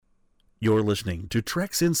You're listening to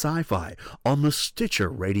Treks in Sci-Fi on the Stitcher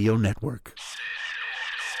Radio Network.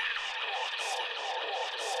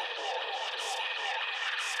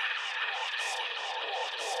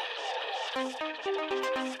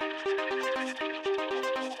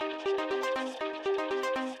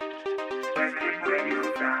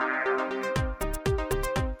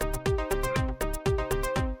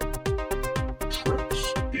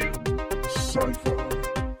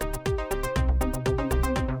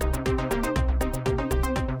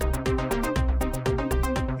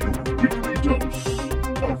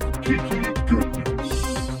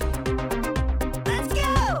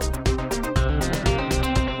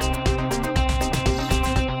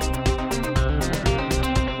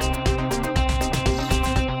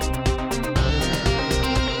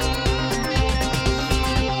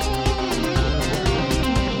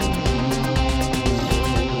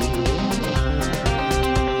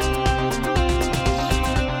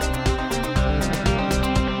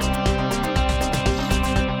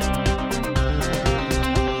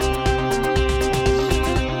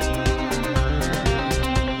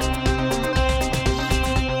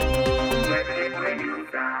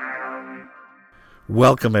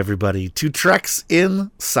 Welcome, everybody, to Treks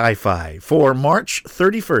in Sci-Fi for March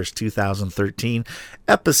 31st, 2013,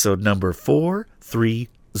 episode number 430.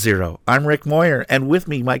 I'm Rick Moyer, and with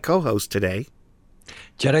me, my co-host today,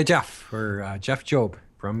 Jedi Jeff, or Jeff Job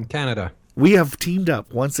from Canada. We have teamed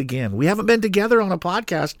up once again. We haven't been together on a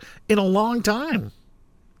podcast in a long time.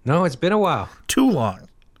 No, it's been a while. Too long.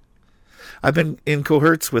 I've been in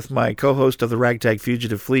cohorts with my co-host of the Ragtag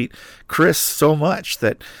Fugitive Fleet, Chris, so much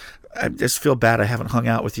that I just feel bad I haven't hung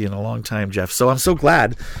out with you in a long time, Jeff. So I'm so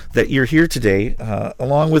glad that you're here today,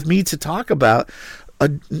 along with me, to talk about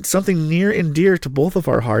something near and dear to both of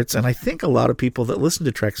our hearts. And I think a lot of people that listen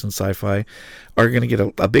to Treks in Sci-Fi are going to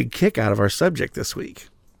get a big kick out of our subject this week.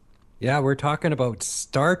 Yeah, we're talking about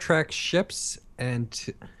Star Trek ships. And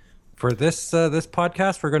for this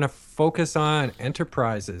podcast, we're going to focus on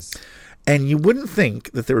Enterprises. And you wouldn't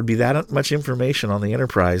think that there would be that much information on the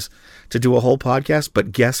Enterprise to do a whole podcast,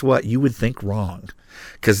 but guess what? You would think wrong,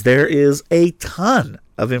 because there is a ton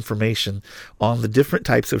of information on the different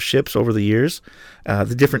types of ships over the years,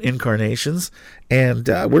 the different incarnations, and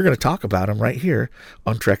we're going to talk about them right here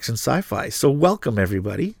on Treks in Sci-Fi. So welcome,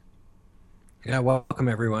 everybody. Yeah, welcome,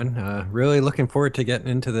 everyone. Really looking forward to getting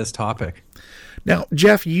into this topic. Now,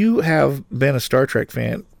 Jeff, you have been a Star Trek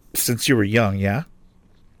fan since you were young, yeah?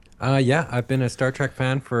 Yeah, I've been a Star Trek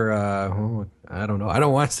fan for, I don't know. I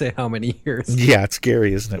don't want to say how many years. Yeah, it's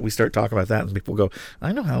scary, isn't it? We start talking about that and people go,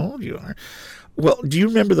 I know how old you are. Well, do you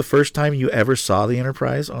remember the first time you ever saw the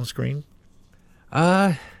Enterprise on screen?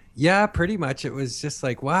 Yeah, pretty much. It was just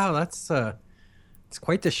like, wow, it's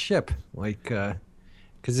quite the ship. Like,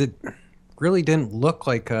 because it really didn't look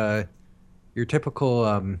like your typical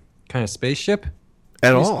kind of spaceship.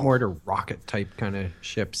 At all. More to rocket type kind of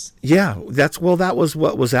ships. Yeah, that was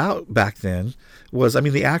what was out back then.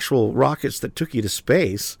 The actual rockets that took you to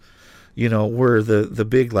space, were the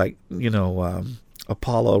big, like,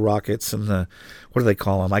 Apollo rockets and what do they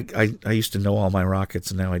call them? I used to know all my rockets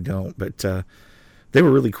and now I don't, but they were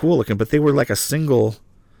really cool looking, but they were like a single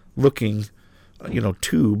looking,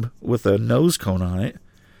 tube with a nose cone on it.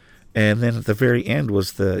 And then at the very end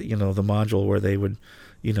was the module where they would,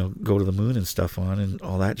 go to the moon and stuff on and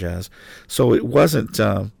all that jazz. So it wasn't,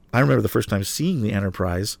 I remember the first time seeing the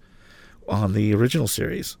Enterprise on the original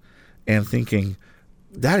series and thinking,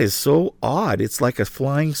 that is so odd. It's like a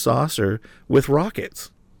flying saucer with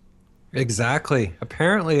rockets. Exactly.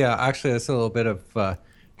 Apparently, actually, that's a little bit of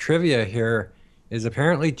trivia here, is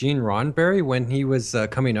apparently Gene Roddenberry, when he was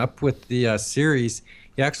coming up with the series,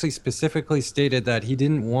 he actually specifically stated that he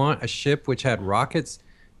didn't want a ship which had rockets,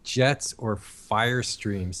 jets, or fire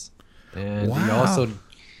streams. And wow.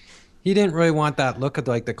 he didn't really want that look of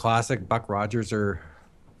like the classic Buck Rogers or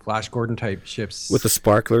Flash Gordon type ships with the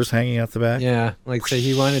sparklers hanging out the back. Yeah, like say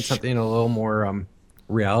he wanted something a little more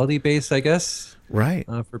reality based, I guess. Right.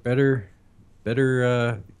 For better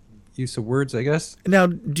use of words, I guess. Now,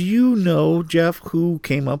 do you know, Jeff, who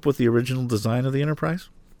came up with the original design of the Enterprise?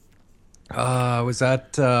 Was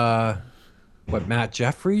that Matt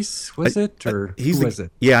Jeffries, was it? Or who was it?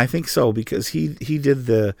 Yeah, I think so, because he did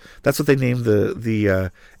that's what they named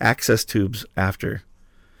the access tubes after.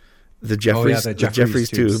 The Jeffries, the Jeffries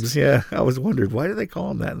tubes. Yeah, I was wondered, why do they call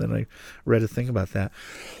them that? And then I read a thing about that.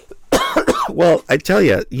 Well, I tell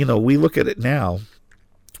you, we look at it now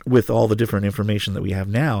with all the different information that we have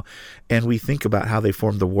now, and we think about how they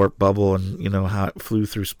formed the warp bubble and, how it flew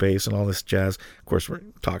through space and all this jazz. Of course, we're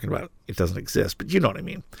talking about it doesn't exist, but you know what I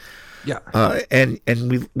mean. Yeah. And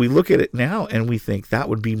we look at it now and we think that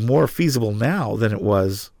would be more feasible now than it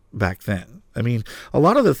was back then. I mean, a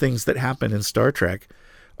lot of the things that happen in Star Trek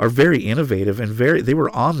are very innovative and they were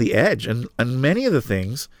on the edge, and many of the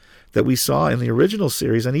things that we saw in the original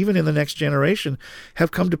series and even in the Next Generation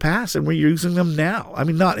have come to pass, and we're using them now. I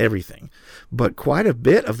mean, not everything, but quite a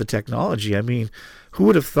bit of the technology. I mean, who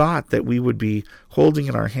would have thought that we would be holding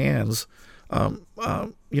in our hands, an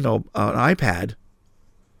iPad?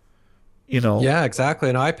 Yeah, exactly.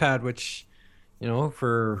 An iPad, which,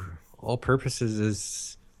 for all purposes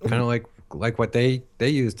is kind of like what they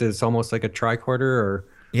used. Is almost like a tricorder or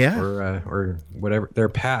whatever, their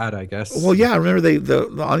pad, I guess. Well, yeah, I remember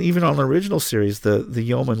even on the original series, the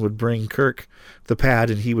yeoman would bring Kirk the pad,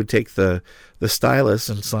 and he would take the stylus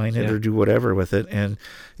and sign it or do whatever with it, and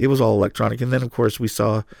it was all electronic. And then, of course, we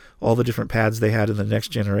saw all the different pads they had in the Next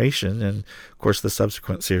Generation, and of course the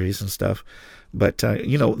subsequent series and stuff. But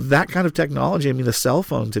that kind of technology. I mean, the cell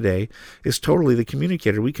phone today is totally the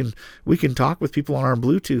communicator. We can talk with people on our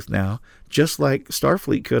Bluetooth now, just like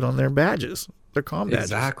Starfleet could on their badges. Their comm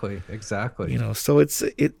badges. Exactly. So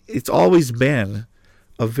it's always been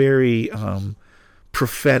a very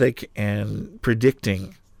prophetic and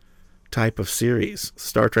predicting type of series.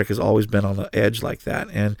 Star Trek has always been on the edge like that,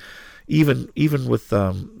 and even with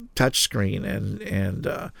touchscreen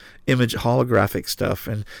and image holographic stuff.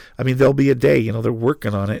 And I mean, there'll be a day, they're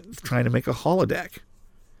working on it, trying to make a holodeck.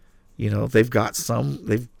 They've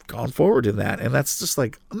gone forward in that, and that's just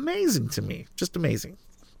like amazing to me, just amazing.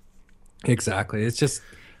 Exactly. It's just,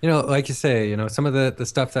 like you say, some of the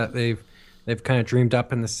stuff that they've kind of dreamed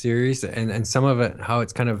up in the series, and some of it, how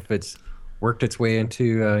it's worked its way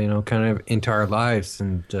into, kind of into our lives.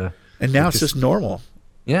 And now it's just normal.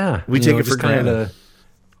 Yeah. We take it for granted.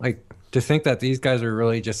 To think that these guys are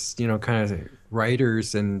really just, kind of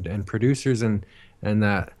writers and producers and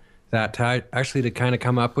that actually to kind of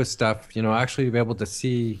come up with stuff, actually to be able to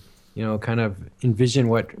see, kind of envision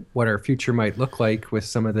what our future might look like with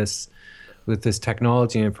some of this, with this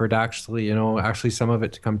technology, and for it actually, actually some of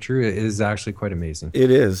it to come true is actually quite amazing. It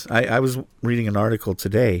is. I was reading an article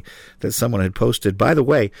today that someone had posted. By the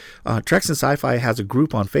way, Treks and Sci-Fi has a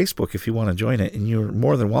group on Facebook if you want to join it, and you're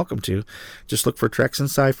more than welcome to. Just look for Treks and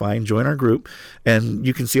Sci-Fi and join our group, and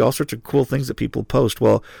you can see all sorts of cool things that people post.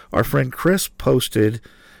 Well, our friend Chris posted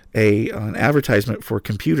an advertisement for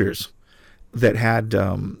computers that had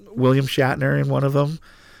William Shatner in one of them,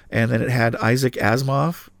 and then it had Isaac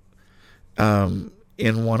Asimov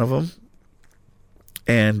in one of them,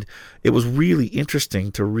 and it was really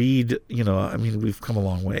interesting to read. I mean, we've come a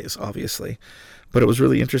long ways, obviously, but it was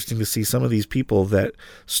really interesting to see some of these people that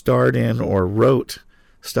starred in or wrote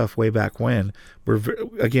stuff way back when were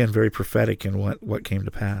again very prophetic in what came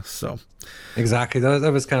to pass. So exactly,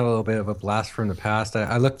 that was kind of a little bit of a blast from the past.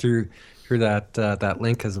 I looked through that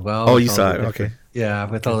link as well. Oh, you saw it? Okay. Yeah,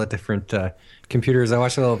 with all the different computers. I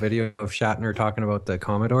watched a little video of Shatner talking about the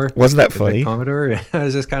Commodore. Wasn't that funny? The Commodore. It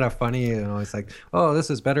was just kind of funny. It's like, oh, this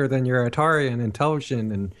is better than your Atari and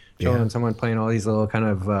Intellivision, and showing someone playing all these little kind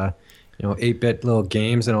of 8-bit little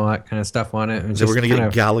games and all that kind of stuff on it. And so we're gonna get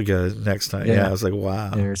Galaga next time. Yeah, I was like, wow.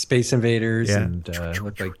 There's Space Invaders and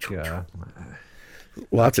looked like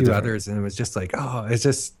lots of others, and it was just like, oh, it's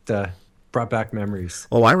just brought back memories.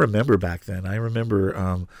 Oh, I remember back then. I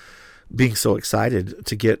remember being so excited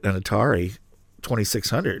to get an Atari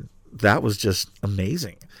 2600. That was just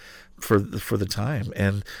amazing for the time.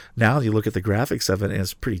 And now you look at the graphics of it, and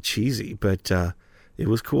it's pretty cheesy, but it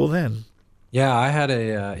was cool then. Yeah, I had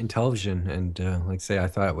a Intellivision, and like I say, I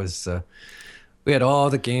thought it was. We had all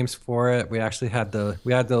the games for it. We actually had the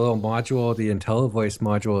little module, the IntelliVoice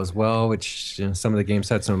module as well, which some of the games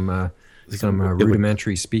had some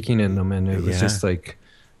rudimentary speaking in them, and it was just like.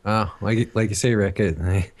 Like you say, Rick,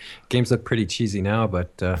 games look pretty cheesy now,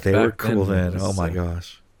 but they were cool then. Oh my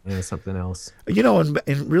gosh, yeah, something else.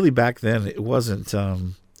 And really back then it wasn't.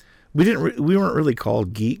 We weren't really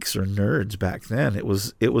called geeks or nerds back then. It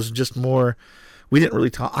was just more. We didn't really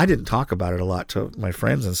talk. I didn't talk about it a lot to my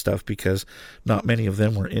friends and stuff because not many of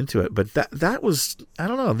them were into it. But that was, I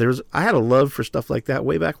don't know. I had a love for stuff like that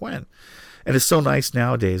way back when. And it's so nice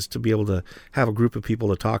nowadays to be able to have a group of people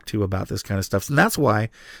to talk to about this kind of stuff. And that's why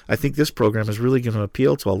I think this program is really going to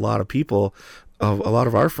appeal to a lot of people, a lot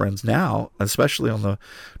of our friends now, especially on the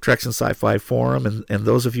Treks and Sci-Fi forum, and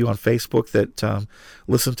those of you on Facebook that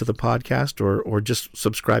listen to the podcast or just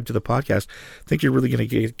subscribe to the podcast. I think you're really going to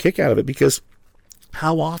get a kick out of it, because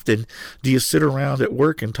how often do you sit around at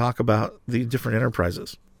work and talk about the different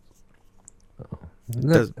enterprises?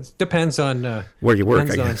 It depends on where you work.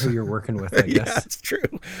 Depends on who you're working with, I guess. Yeah, that's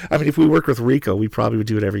true. I mean, if we work with Rico, we probably would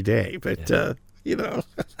do it every day. But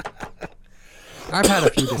I've had a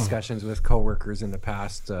few discussions with coworkers in the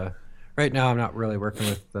past. Right now, I'm not really working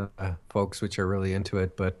with folks which are really into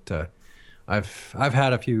it, but I've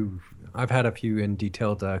had a few in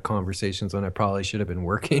detailed conversations when I probably should have been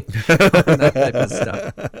working on that type of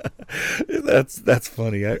stuff. That's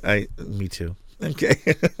funny. Me too. Okay.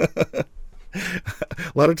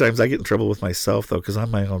 A lot of times I get in trouble with myself though, because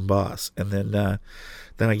I'm my own boss, and then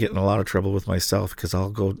I get in a lot of trouble with myself because I'll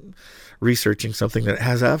go researching something that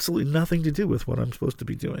has absolutely nothing to do with what I'm supposed to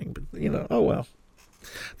be doing. But oh well,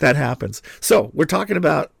 that happens. So we're talking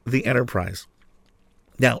about the Enterprise.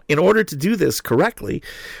 Now, in order to do this correctly,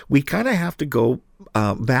 we kind of have to go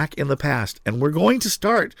back in the past, and we're going to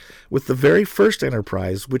start with the very first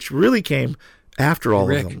Enterprise, which really came after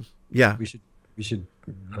all of them. Yeah, we should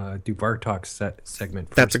do Vartok's segment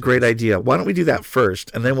first. That's a great idea. Why don't we do that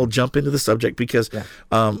first, and then we'll jump into the subject, because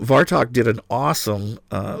Vartok did an awesome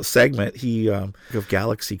segment. He of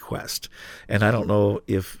Galaxy Quest, and I don't know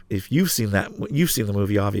if you've seen that. You've seen the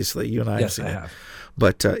movie, obviously. You and I have seen it. Have.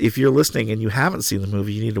 But if you're listening and you haven't seen the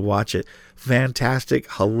movie, you need to watch it.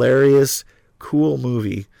 Fantastic, hilarious, cool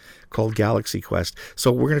movie called Galaxy Quest. So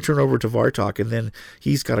we're going to turn over to Vartok, and then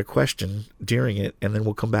he's got a question during it, and then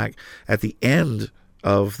we'll come back at the end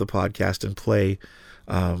of the podcast and play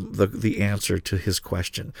the answer to his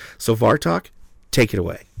question. So Vartok, take it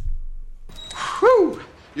away. Whew!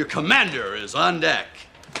 Your commander is on deck.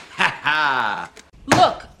 Ha ha!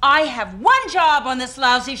 Look, I have one job on this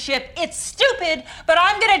lousy ship. It's stupid, but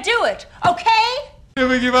I'm gonna do it, okay?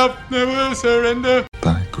 Never give up, never surrender.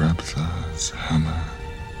 By Grabthar's hammer,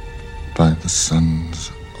 by the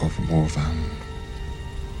sons of Worvan,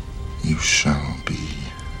 you shall be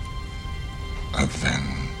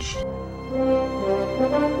avenged.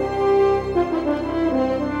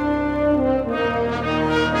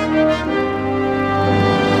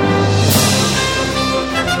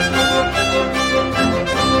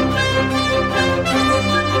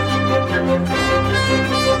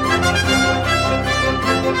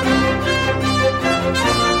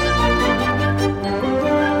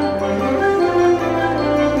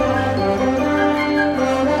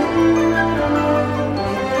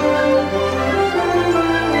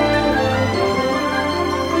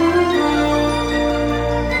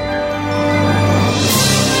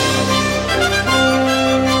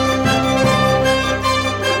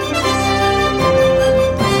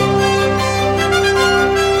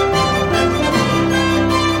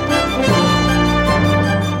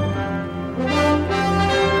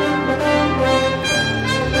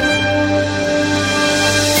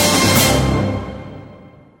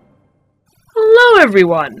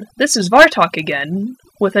 Everyone, this is Vartok again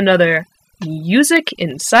with another Music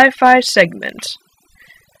in Sci-Fi segment.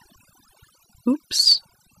 Oops,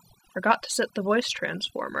 forgot to set the voice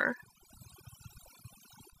transformer.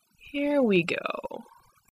 Here we go.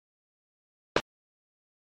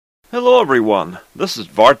 Hello everyone, this is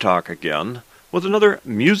Vartok again with another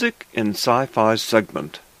Music in Sci-Fi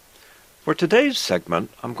segment. For today's segment,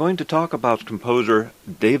 I'm going to talk about composer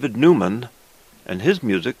David Newman and his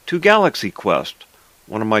music to Galaxy Quest,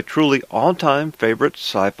 one of my truly all-time favorite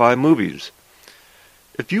sci-fi movies.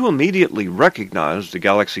 If you immediately recognize the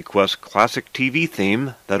Galaxy Quest classic TV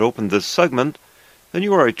theme that opened this segment, then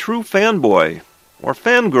you are a true fanboy, or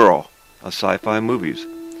fangirl, of sci-fi movies.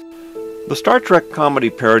 The Star Trek comedy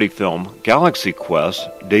parody film Galaxy Quest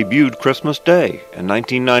debuted Christmas Day in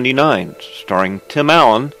 1999, starring Tim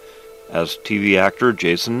Allen as TV actor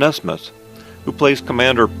Jason Nesmith, who plays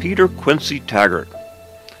Commander Peter Quincy Taggart.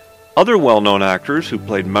 Other well-known actors who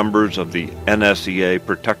played members of the NSEA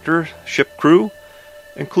Protector ship crew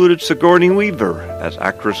included Sigourney Weaver as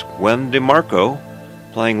actress Gwen DeMarco,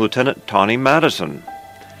 playing Lieutenant Tawny Madison,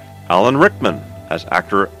 Alan Rickman as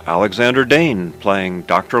actor Alexander Dane, playing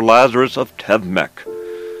Dr. Lazarus of Tevmec,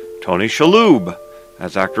 Tony Shalhoub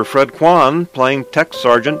as actor Fred Kwan, playing Tech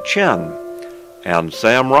Sergeant Chen, and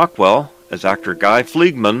Sam Rockwell as actor Guy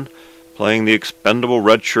Fleegman, playing the expendable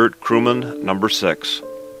red shirt crewman number 6.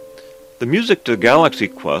 The music to Galaxy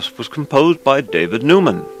Quest was composed by David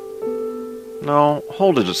Newman. Now,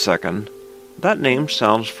 hold it a second. That name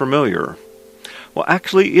sounds familiar. Well,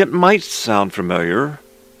 actually, it might sound familiar.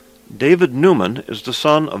 David Newman is the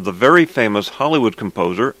son of the very famous Hollywood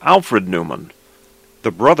composer Alfred Newman,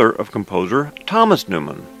 the brother of composer Thomas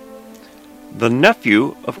Newman, the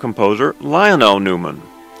nephew of composer Lionel Newman,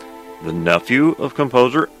 the nephew of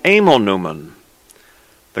composer Emil Newman,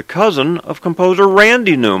 the cousin of composer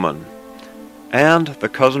Randy Newman, and the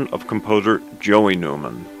cousin of composer Joey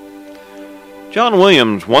Newman. John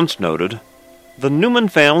Williams once noted, "The Newman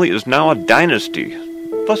family is now a dynasty,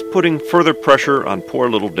 thus putting further pressure on poor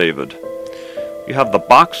little David. You have the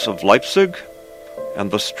Bachs of Leipzig,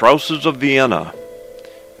 and the Strausses of Vienna.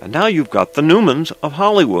 And now you've got the Newmans of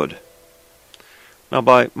Hollywood. Now,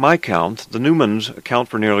 by my count, the Newmans account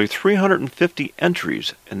for nearly 350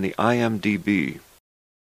 entries in the IMDb.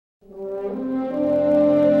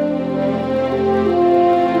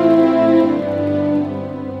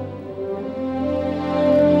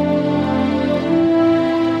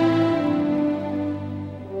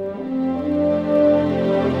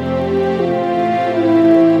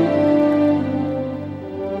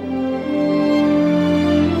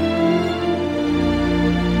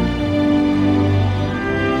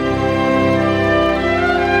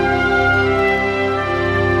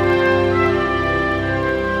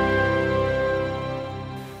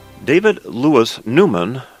 David Louis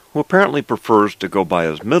Newman, who apparently prefers to go by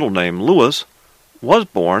his middle name Louis, was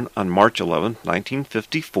born on March 11,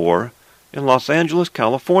 1954, in Los Angeles,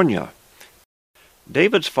 California.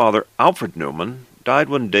 David's father, Alfred Newman, died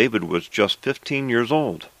when David was just 15 years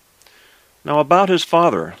old. Now about his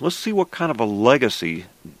father, let's see what kind of a legacy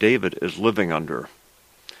David is living under.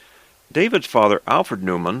 David's father, Alfred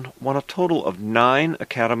Newman, won a total of 9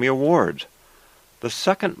 Academy Awards, the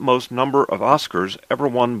second most number of Oscars ever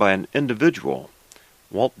won by an individual.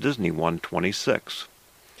 Walt Disney won 26.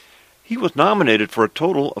 He was nominated for a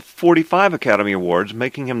total of 45 Academy Awards,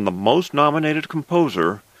 making him the most nominated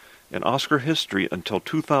composer in Oscar history until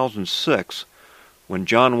 2006, when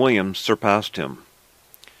John Williams surpassed him.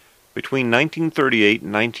 Between 1938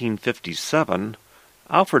 and 1957,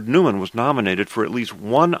 Alfred Newman was nominated for at least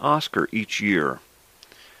 1 Oscar each year.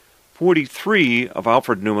 43 of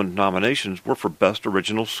Alfred Newman's nominations were for Best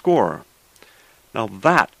Original Score. Now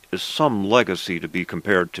that is some legacy to be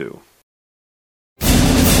compared to.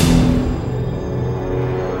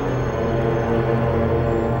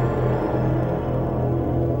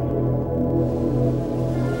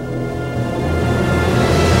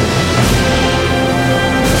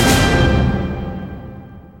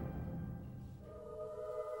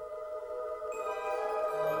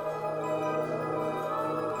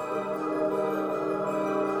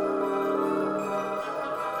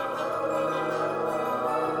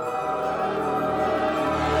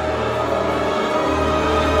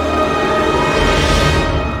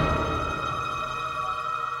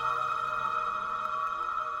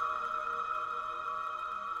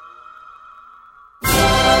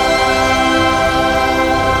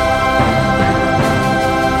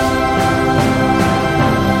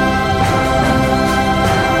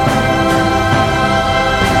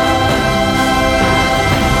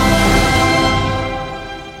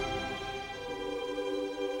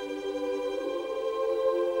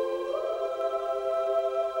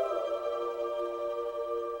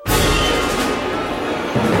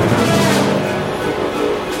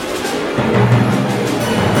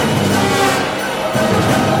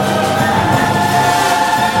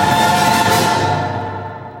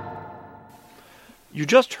 You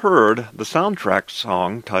just heard the soundtrack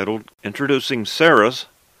song titled Introducing Sarah's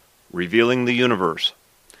Revealing the Universe.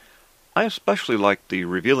 I especially like the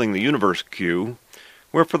Revealing the Universe cue,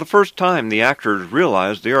 where for the first time the actors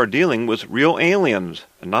realize they are dealing with real aliens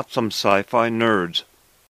and not some sci-fi nerds.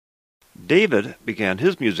 David began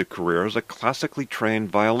his music career as a classically trained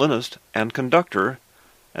violinist and conductor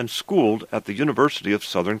and schooled at the University of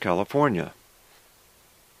Southern California.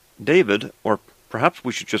 David, or perhaps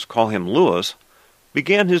we should just call him Louis,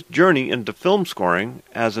 began his journey into film scoring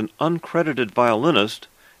as an uncredited violinist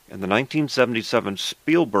in the 1977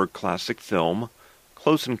 Spielberg classic film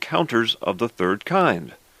Close Encounters of the Third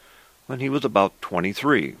Kind, when he was about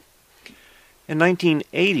 23. In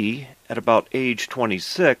 1980, at about age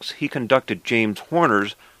 26, he conducted James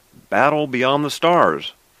Horner's Battle Beyond the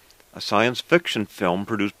Stars, a science fiction film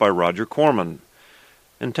produced by Roger Corman,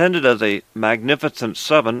 intended as a Magnificent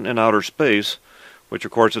Seven in outer space, which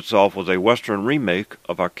of course itself was a Western remake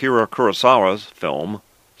of Akira Kurosawa's film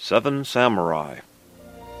Seven Samurai.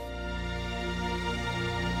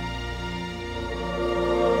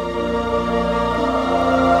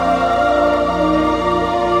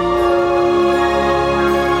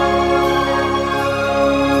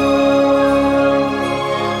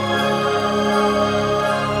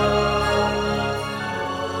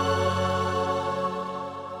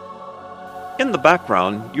 In the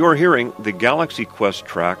background, you are hearing the Galaxy Quest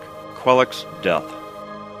track, Quellic's Death.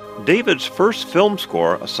 David's first film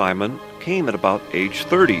score assignment came at about age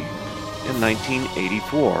 30 in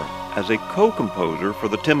 1984 as a co-composer for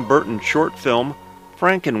the Tim Burton short film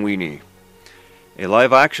Frankenweenie, a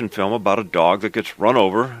live-action film about a dog that gets run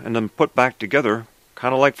over and then put back together,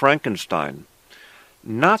 kind of like Frankenstein.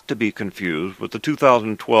 Not to be confused with the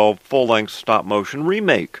 2012 full-length stop-motion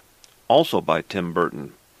remake, also by Tim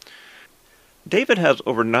Burton. David has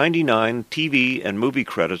over 99 TV and movie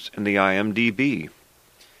credits in the IMDb.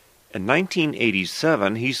 In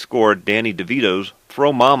 1987, he scored Danny DeVito's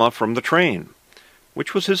Throw Mama from the Train,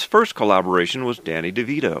 which was his first collaboration with Danny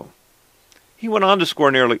DeVito. He went on to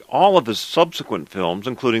score nearly all of his subsequent films,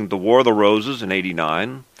 including The War of the Roses in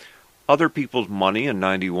 '89, Other People's Money in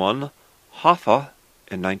 '91, Hoffa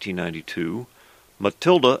in 1992,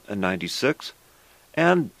 Matilda in '96,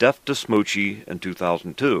 and Death to Smoochie in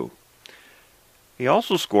 2002. He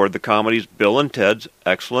also scored the comedies Bill and Ted's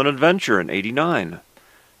Excellent Adventure in '89,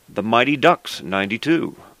 The Mighty Ducks in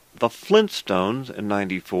 '92, The Flintstones in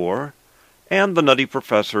 '94, and The Nutty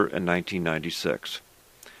Professor in 1996.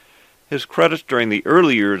 His credits during the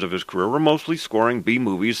early years of his career were mostly scoring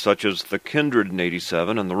B-movies such as The Kindred in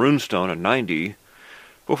 '87 and The Runestone in '90,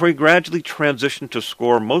 before he gradually transitioned to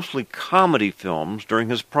score mostly comedy films during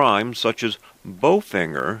his prime, such as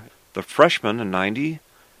Bowfinger, The Freshman in '90,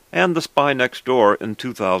 and The Spy Next Door in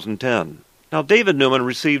 2010. Now, David Newman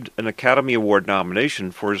received an Academy Award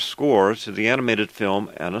nomination for his score to the animated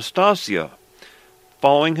film Anastasia,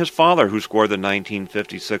 following his father, who scored the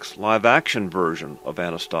 1956 live-action version of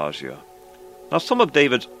Anastasia. Now, some of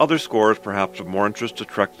David's other scores, perhaps of more interest to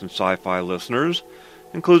Treks and Sci-Fi listeners,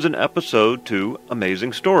 includes an episode to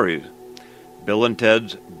Amazing Stories, Bill and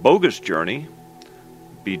Ted's Bogus Journey,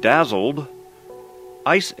 Bedazzled,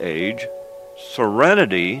 Ice Age,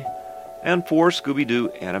 Serenity, and 4 Scooby-Doo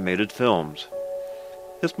animated films.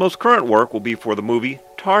 His most current work will be for the movie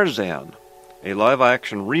Tarzan, a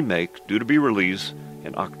live-action remake due to be released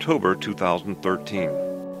in October 2013.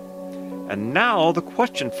 And now the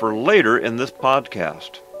question for later in this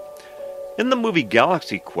podcast. In the movie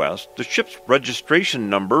Galaxy Quest, the ship's registration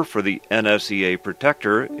number for the NSEA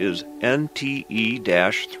Protector is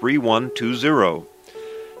NTE-3120.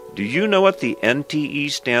 Do you know what the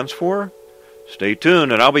NTE stands for? Stay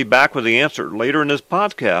tuned, and I'll be back with the answer later in this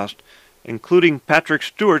podcast, including Patrick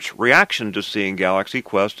Stewart's reaction to seeing Galaxy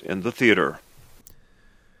Quest in the theater.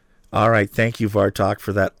 All right, thank you, Vartok,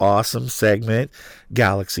 for that awesome segment.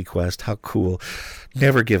 Galaxy Quest, how cool.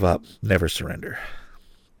 Never give up, never surrender.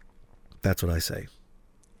 That's what I say.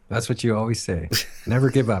 That's what you always say. Never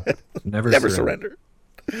give up, never surrender.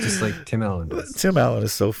 Just like Tim Allen does. Tim Allen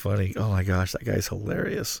is so funny. Oh, my gosh, that guy's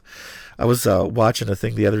hilarious. I was watching a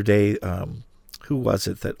thing the other day. Who was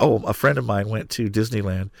it that... Oh, a friend of mine went to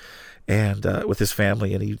Disneyland and with his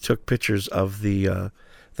family, and he took pictures of the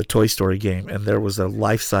Toy Story game, and there was a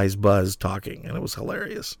life-size Buzz talking, and it was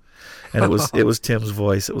hilarious. And it was Tim's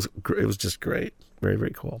voice. It was just great. Very,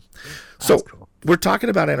 very cool. So cool. We're talking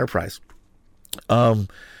about Enterprise. For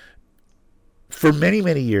many,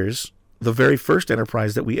 many years, the very first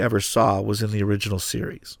Enterprise that we ever saw was in the original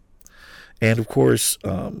series. And of course,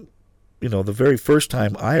 the very first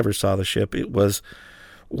time I ever saw the ship, it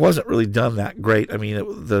wasn't really done that great. I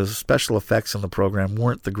mean, the special effects in the program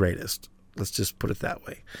weren't the greatest. Let's just put it that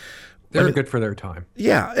way. They were good for their time.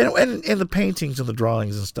 Yeah, and the paintings and the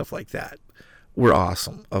drawings and stuff like that were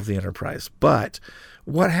awesome of the Enterprise. But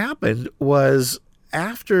what happened was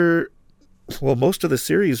after, most of the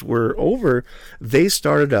series were over, they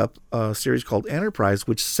started up a series called Enterprise,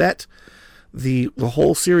 which set the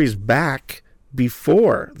whole series back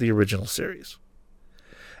before the original series.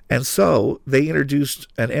 And so they introduced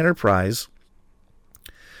an Enterprise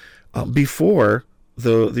before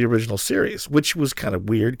the original series, which was kind of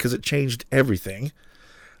weird because it changed everything.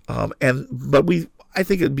 But I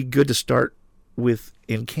think it'd be good to start with,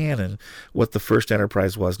 in canon, what the first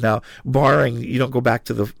Enterprise was. Now, barring you don't go back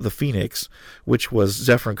to the Phoenix, which was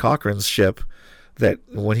Zefram Cochrane's ship that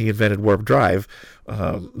when he invented warp drive,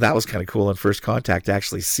 that was kind of cool in First Contact to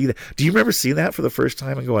actually see that. Do you remember seeing that for the first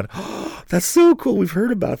time and going, oh, that's so cool, we've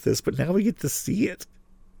heard about this, but now we get to see it?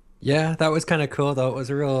 Yeah, that was kind of cool, though. It was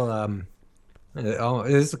a real... it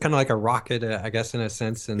was kind of like a rocket, I guess, in a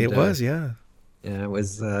sense. And it was, yeah. Yeah, it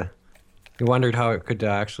was... you wondered how it could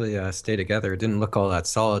actually stay together. It didn't look all that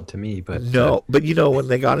solid to me, but... No, but when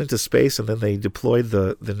they got into space and then they deployed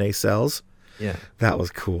the nacelles, yeah, that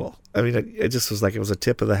was cool. I mean, it just was like it was a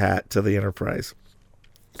tip of the hat to the Enterprise.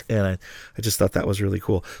 And I just thought that was really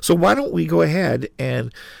cool. So why don't we go ahead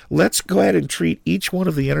and let's go ahead and treat each one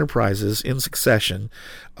of the Enterprises in succession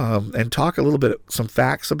and talk a little bit, some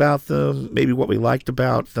facts about them, maybe what we liked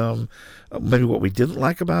about them, maybe what we didn't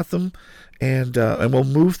like about them, and we'll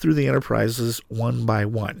move through the Enterprises one by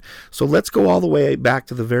one. So let's go all the way back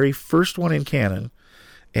to the very first one in canon.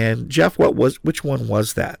 And Jeff, which one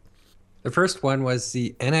was that? The first one was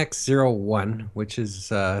the NX-01, which is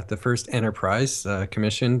the first Enterprise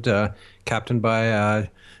commissioned, captained by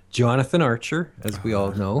Jonathan Archer, as we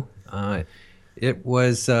all know. It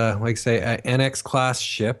was, an NX-class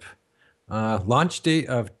ship. Launch date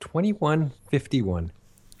of 2151,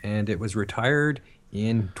 and it was retired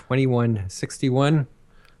in 2161.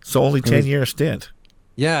 So only 10-year stint.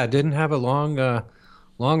 Yeah, it didn't have a long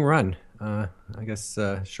run. I guess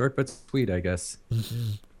short but sweet, I guess.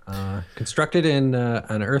 Constructed in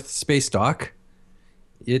an Earth space dock.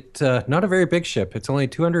 It not a very big ship. It's only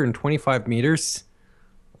 225 meters.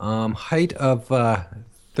 Height of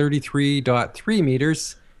 33.3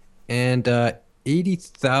 meters and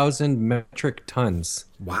 80,000 metric tons.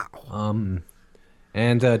 Wow.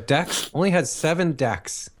 And decks only had 7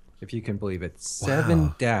 decks, if you can believe it.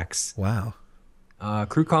 7 decks. Wow.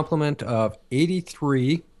 Crew complement of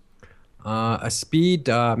 83. A speed,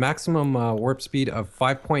 maximum warp speed of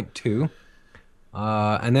 5.2.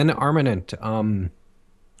 And then armament.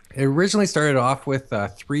 It originally started off with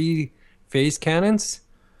 3 phase cannons,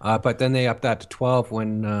 but then they upped that to 12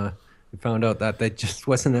 when we found out that there just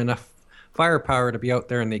wasn't enough firepower to be out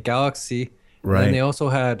there in the galaxy. Right. And they also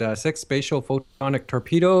had 6 spatial photonic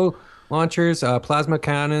torpedo launchers, plasma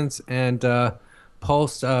cannons, and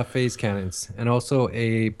pulsed phase cannons, and also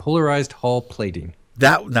a polarized hull plating.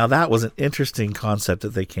 That was an interesting concept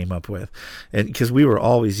that they came up with, and because we were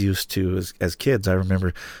always used to as kids, I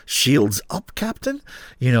remember shields up, Captain,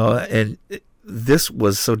 and this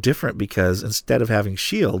was so different because instead of having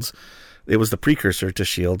shields, it was the precursor to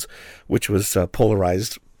shields, which was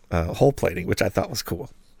polarized hull plating, which I thought was cool.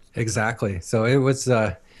 Exactly. So it was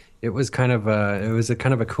a kind of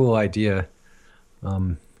a cool idea.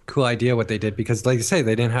 Cool idea what they did, because like you say,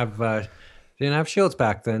 they didn't have shields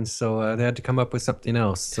back then, so they had to come up with something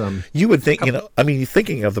else. You would think,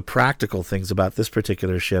 thinking of the practical things about this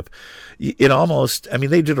particular ship, it almost,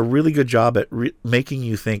 they did a really good job at making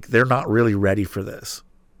you think they're not really ready for this.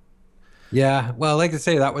 Yeah, well, like I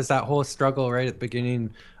say, that was that whole struggle right at the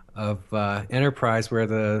beginning of Enterprise, where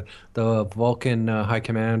the Vulcan High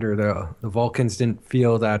Command, or the Vulcans didn't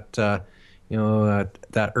feel that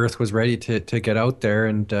that Earth was ready to get out there,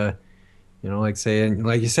 and like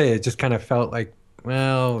you say, it just kind of felt like,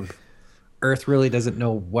 well, Earth really doesn't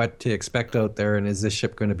know what to expect out there, and is this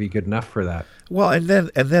ship going to be good enough for that? Well, and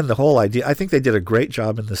then the whole idea, I think they did a great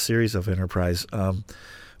job in the series of Enterprise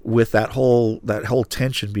with that whole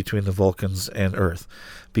tension between the Vulcans and Earth,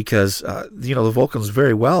 because the Vulcans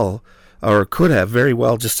very well, or could have very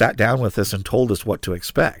well, just sat down with us and told us what to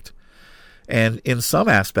expect. And in some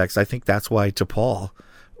aspects, I think that's why T'Pol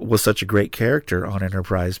was such a great character on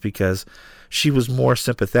Enterprise, because she was more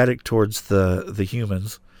sympathetic towards the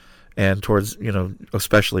humans and towards,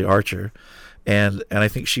 especially Archer. And I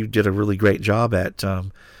think she did a really great job at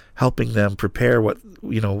helping them prepare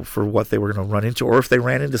for what they were going to run into, or if they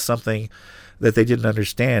ran into something that they didn't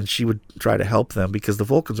understand, she would try to help them, because the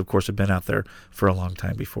Vulcans, of course, had been out there for a long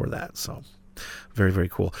time before that. So very, very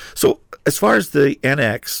cool. So as far as the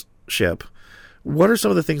NX ship, what are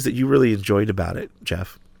some of the things that you really enjoyed about it,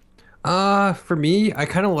 Jeff? For me, I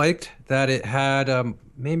kind of liked that it had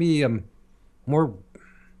maybe more,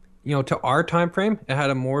 to our time frame, it had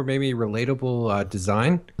a more maybe relatable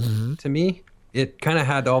design to me. It kind of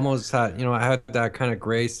had almost, it had that kind of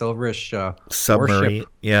gray, silverish submarine,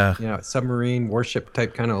 warship, submarine warship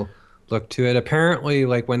type kind of look to it. Apparently,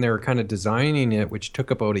 like when they were kind of designing it, which took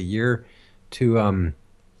about a year to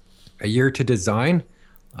design,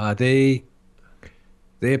 they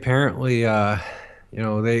apparently,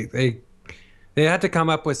 they had to come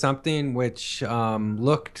up with something which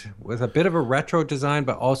looked with a bit of a retro design,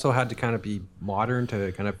 but also had to kind of be modern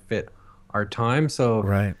to kind of fit our time. So,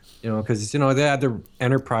 right, because they had the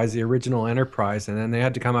Enterprise, the original Enterprise, and then they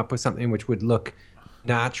had to come up with something which would look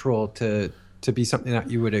natural to be something that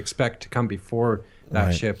you would expect to come before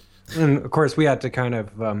that ship. And of course, we had to kind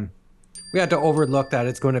of we had to overlook that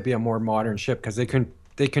it's going to be a more modern ship, because they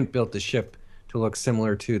couldn't build the ship to look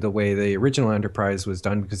similar to the way the original Enterprise was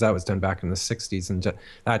done, because that was done back in the 60s, and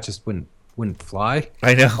that just wouldn't fly.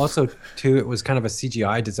 I know. Also, too, it was kind of a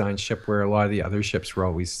CGI design ship, where a lot of the other ships were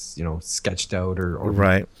always, sketched out or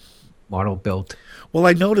right, model built. Well,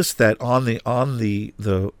 I noticed that on the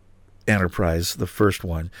Enterprise, the first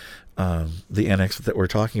one, the NX that we're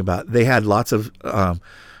talking about, they had lots of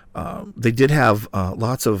they did have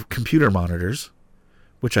lots of computer monitors,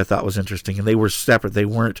 which I thought was interesting, and they were separate. They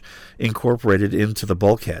weren't incorporated into the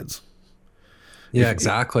bulkheads. Yeah,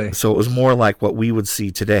 exactly. So it was more like what we would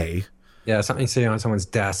see today. Yeah, something sitting on someone's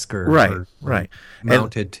desk or right,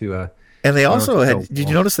 mounted to a. And they also had. Did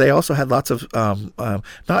you notice they also had lots of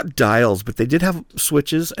not dials, but they did have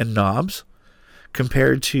switches and knobs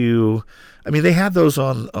compared to. They had those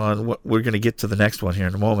on what we're going to get to the next one here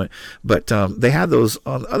in a moment, but they had those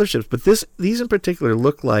on other ships. But these in particular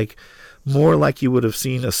look like more like you would have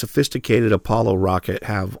seen a sophisticated Apollo rocket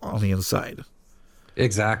have on the inside.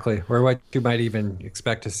 Exactly, or what you might even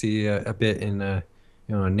expect to see a bit in a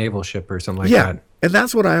naval ship or something like Yeah, that. and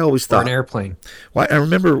that's what I always Or thought. an airplane. Well, I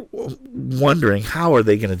remember wondering, how are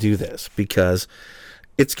they going to do this? Because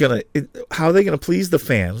how are they going to please the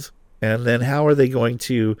fans? And then how are they going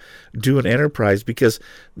to do an Enterprise? Because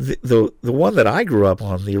the one that I grew up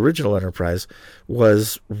on, the original Enterprise,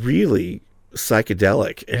 was really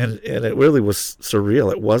psychedelic, and it really was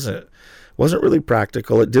surreal. It wasn't really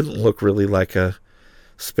practical. It didn't look really like a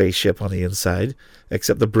spaceship on the inside,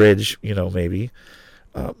 except the bridge, maybe.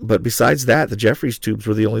 But besides that, the Jeffries tubes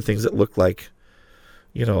were the only things that looked like,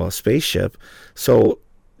 a spaceship. So,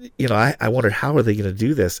 I wondered, how are they going to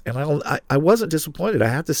do this? And I wasn't disappointed. I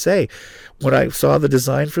have to say, when I saw the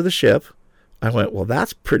design for the ship, I went, well,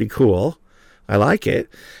 that's pretty cool. I like it.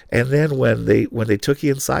 And then when they took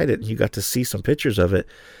you inside it and you got to see some pictures of it,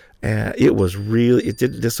 it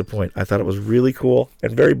didn't disappoint. I thought it was really cool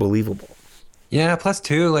and very believable. Yeah, plus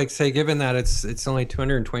too, like say, given that it's only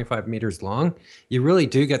 225 meters long, you really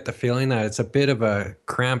do get the feeling that it's a bit of a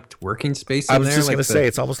cramped working space in there. I was just like going to say,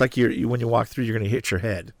 it's almost like when you walk through, you're going to hit your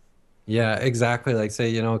head. Yeah, exactly. Like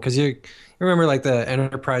say, because you remember like the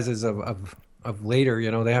Enterprises of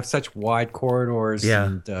later, they have such wide corridors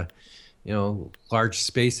and large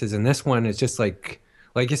spaces, and this one is just like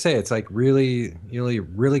you say, it's like really, really,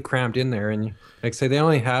 really crammed in there, and like say they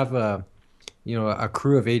only have a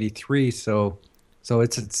crew of 83, so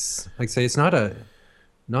it's like say it's not a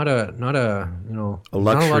luxury a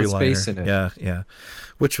lot of space liner. in it. Yeah,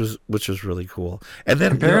 which was really cool. And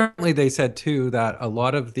then apparently they said too that a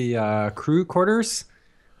lot of the crew quarters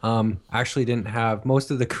actually didn't have,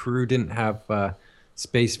 most of the crew didn't have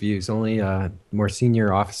space views. Only more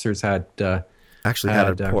senior officers had actually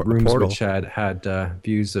had a rooms portal, which had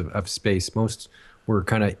views of space. Most were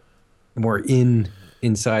kind of more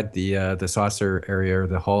inside the saucer area or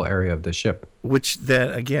the hull area of the ship, which then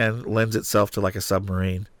again lends itself to like a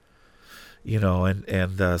submarine,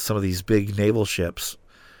 and some of these big naval ships,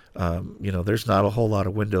 there's not a whole lot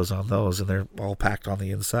of windows on those, and they're all packed on the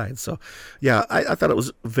inside. So yeah, I thought it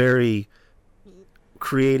was very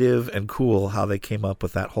creative and cool how they came up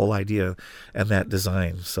with that whole idea and that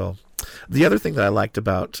design. So the other thing that I liked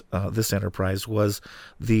about this Enterprise was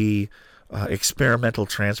the experimental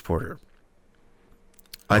transporter.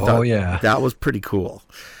 I thought that was pretty cool,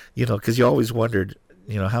 because you always wondered,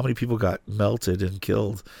 how many people got melted and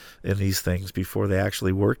killed in these things before they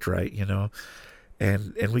actually worked right,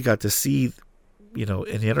 and we got to see,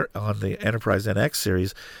 on the Enterprise NX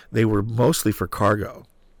series, they were mostly for cargo.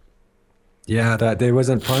 Yeah, that they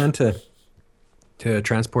wasn't planned to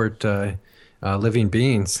transport living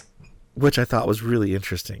beings, which I thought was really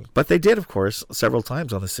interesting. But they did, of course, several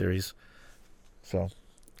times on the series. So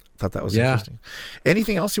thought that was interesting.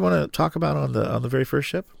 Anything else you want to talk about on the very first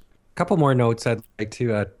ship? A couple more notes I'd like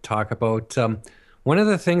to talk about. One of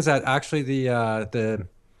the things that actually the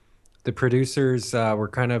producers were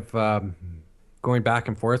kind of going back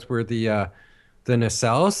and forth were the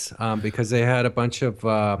nacelles, because they had a bunch of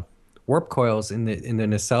warp coils in the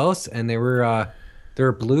nacelles, and they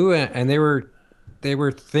were blue, and they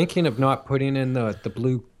were thinking of not putting in the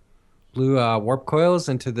blue warp coils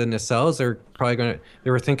into the nacelles. They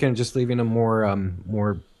were thinking of just leaving them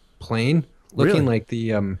more plain looking, like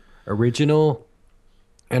the original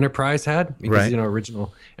Enterprise had, because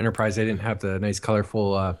original Enterprise, they didn't have the nice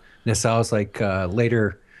colorful nacelles like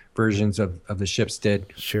later versions of the ships did.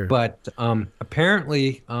 Sure. But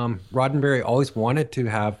apparently Roddenberry always wanted to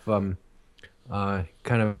have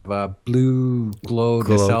kind of blue glow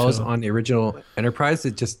nacelles on the original Enterprise.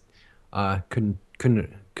 It just could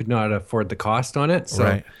not afford the cost on it.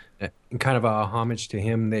 So in kind of a homage to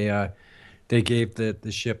him, they gave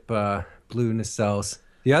the ship blue nacelles.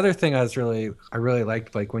 The other thing I really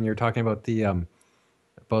liked, like when you're talking about the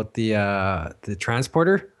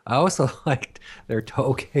transporter, I also liked their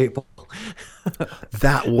tow cable.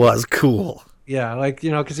 That was cool. Yeah, like,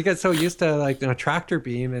 because you get so used to like a tractor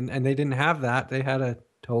beam, and they didn't have that. They had a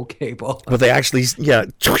tow cable. But they actually,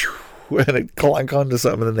 and it clunk onto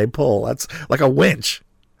something and they pull. That's like a winch.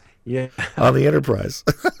 Yeah. On the Enterprise.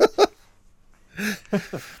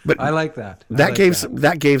 But I like that. That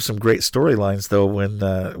gave some great storylines though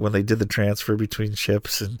when they did the transfer between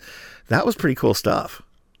ships, and that was pretty cool stuff.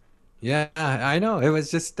 Yeah, I know. It was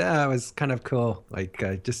just it was kind of cool. Like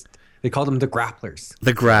they called them the grapplers.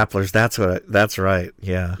 The grapplers. That's right.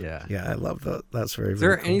 Yeah. Yeah. I love that. That's very. Is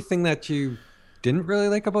there cool. anything that you didn't really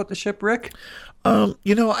like about the ship, Rick? I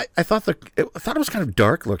thought it was kind of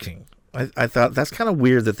dark looking. I thought that's kind of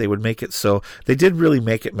weird that they would make it so. They did really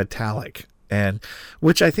make it metallic, and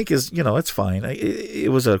which I think is, it's fine.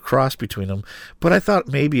 It was a cross between them, but I thought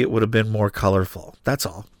maybe it would have been more colorful. That's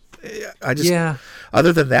all. I just,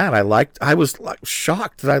 other than that, I was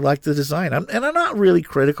shocked that I liked the design. I'm not really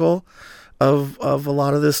critical of a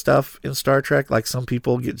lot of this stuff in Star Trek. Like some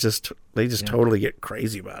people totally get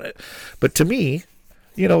crazy about it. But to me,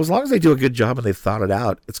 as long as they do a good job and they've thought it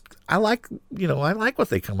out, I like what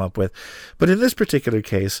they come up with. But in this particular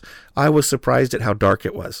case, I was surprised at how dark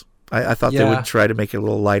it was. I thought they would try to make it a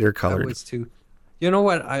little lighter colored. I was too. You know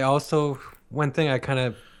what? One thing I kind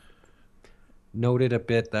of noted a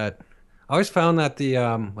bit, that I always found that the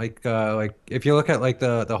like if you look at like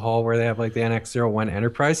the hall where they have like the NX-01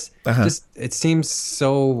 Enterprise, just it seems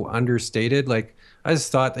so understated. Like I just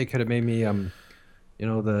thought they could have made me the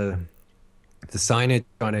signage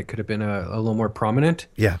on it could have been a little more prominent.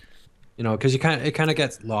 Yeah. Because it kind of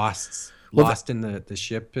gets lost in the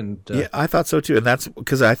ship. And yeah, I thought so too. And that's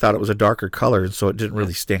because I thought it was a darker color, and so it didn't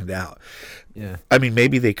really stand out. Yeah. I mean,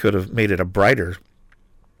 maybe they could have made it a brighter,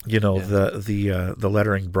 the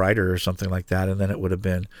lettering brighter or something like that, and then it would have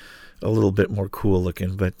been a little bit more cool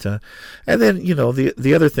looking. But and then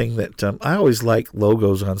the other thing that I always like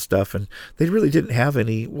logos on stuff, and they really didn't have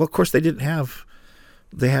any. Well, of course they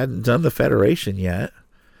hadn't done the Federation yet,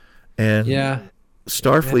 and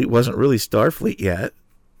Starfleet wasn't really Starfleet yet,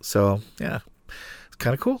 so yeah, it's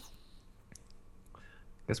kind of cool.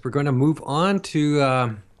 Guess we're going to move on to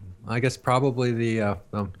I guess probably the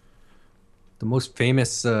most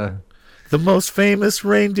famous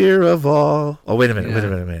reindeer of all. Oh, wait a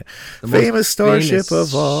minute. The famous starship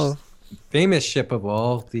of all. Famous ship of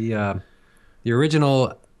all, the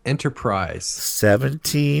original Enterprise.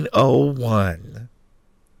 1701.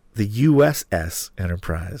 The USS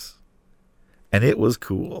Enterprise. And it was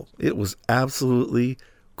cool. It was absolutely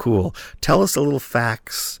cool. Tell us a little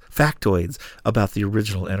factoids about the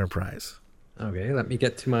original Enterprise. Okay, let me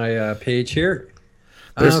get to my page here.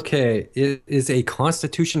 Okay, it is a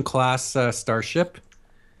Constitution-class starship.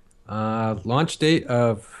 Launch date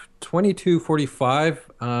of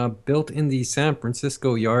 2245, built in the San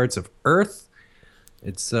Francisco yards of Earth.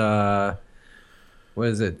 It's, It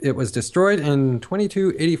was destroyed in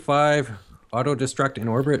 2285, auto-destruct in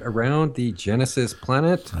orbit around the Genesis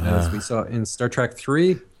planet, as we saw in Star Trek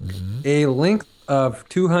 3. A length of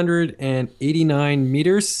 289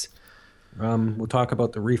 meters. We'll talk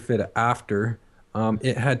about the refit after.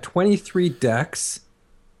 It had 23 decks,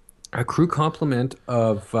 a crew complement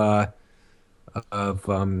of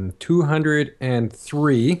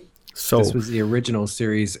 203. So this was the original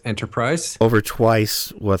series Enterprise. Over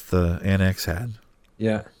twice what the NX had.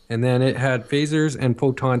 Yeah, and then it had phasers and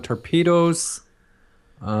photon torpedoes.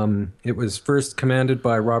 It was first commanded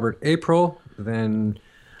by Robert April, then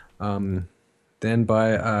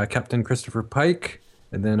by Captain Christopher Pike,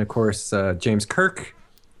 and then of course James Kirk,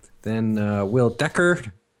 then Will Decker,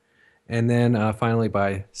 and then finally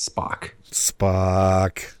by Spock.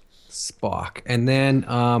 And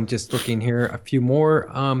then just looking here, a few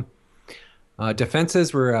more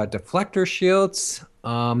defenses were deflector shields.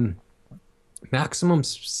 Maximum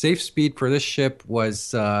safe speed for this ship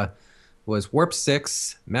was warp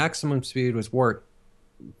 6. Maximum speed was warp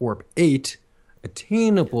 8.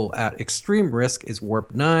 Attainable at extreme risk is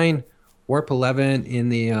warp 9. Warp 11 in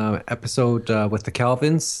the episode with the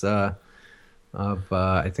Calvins I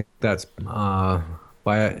think that's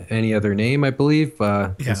by any other name, I believe.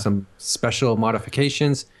 Some special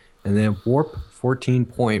modifications. And then warp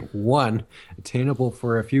 14.1, attainable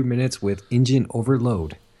for a few minutes with engine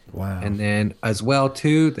overload. Wow. And then as well,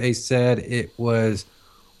 too, they said it was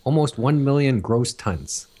almost 1 million gross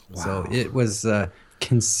tons. Wow. So it was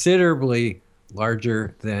considerably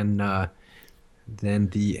larger than the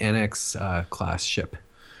NX class ship.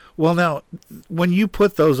 Well, now, when you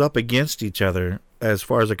put those up against each other, as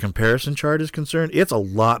far as a comparison chart is concerned, it's a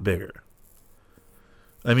lot bigger.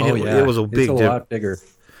 I mean, it was a big difference. It's a lot bigger.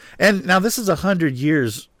 And now this is 100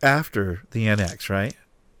 years after the NX, right?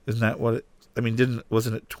 Isn't that what it... I mean,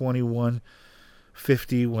 wasn't it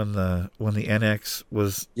 2150 when the NX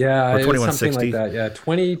was? Yeah, or it was something like 2160? that. Yeah,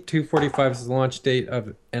 2245 is the launch date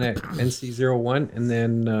of NC-01, and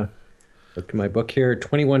then look at my book here.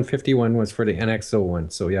 2151 was for the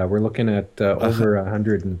NX-01. So yeah, we're looking at over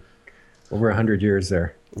 100 years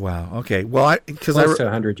there. Wow. Okay. Well, close to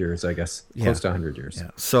 100 years, I guess. Yeah. Close to 100 years.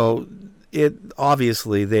 Yeah. So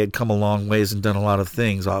obviously they had come a long ways and done a lot of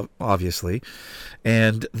things, obviously.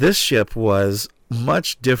 And this ship was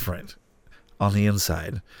much different on the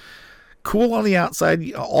inside. Cool on the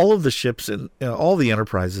outside. All of the ships and all the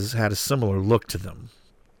Enterprises had a similar look to them.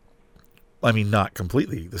 I mean, not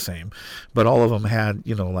completely the same, but all of them had,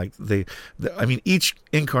 like I mean, each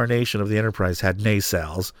incarnation of the Enterprise had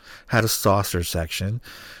nacelles, had a saucer section,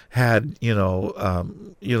 had, they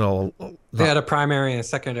had a primary and a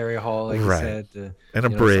secondary hull, like you said, and a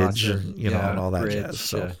bridge, saucer, and and all that jazz.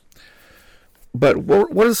 So, but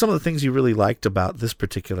what are some of the things you really liked about this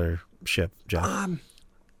particular ship, Jeff? To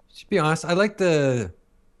be honest, I like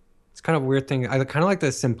it's kind of a weird thing. I kind of like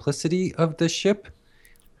the simplicity of the ship.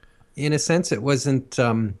 In a sense, it wasn't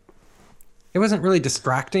really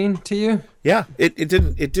distracting to you. Yeah, it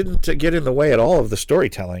didn't get in the way at all of the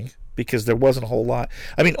storytelling, because there wasn't a whole lot.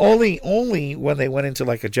 I mean, only when they went into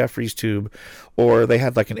like a Jeffries tube, or they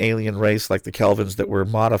had like an alien race like the Kelvins that were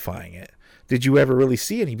modifying it, did you ever really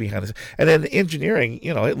see any behind the scenes. And then the engineering,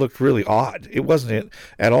 it looked really odd. It wasn't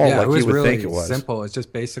at all like you would really think it was. Simple. It's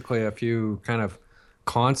just basically a few kind of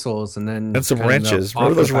consoles and some wrenches.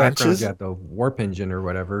 Remember those wrenches? Yeah, the warp engine or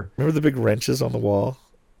whatever. Remember the big wrenches on the wall?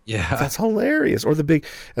 Yeah, that's hilarious. Or the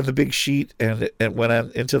big sheet, and it went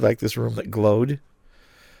out into like this room that glowed.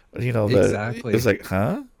 Exactly. It was like,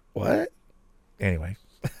 huh? What? Anyway.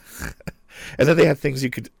 And then they had things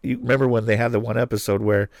you remember when they had the one episode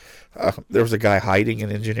where there was a guy hiding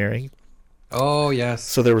in engineering. Oh, yes.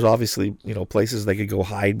 So there was obviously, places they could go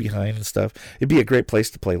hide behind and stuff. It'd be a great place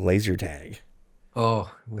to play laser tag.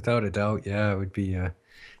 Oh, without a doubt. Yeah, it would be.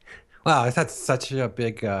 Wow, that's such a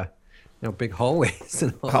big, big hallways.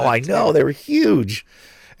 And all I know. They were huge.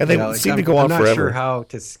 And they seemed to go on forever. I'm not sure how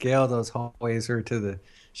to scale those hallways or to the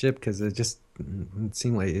ship, because it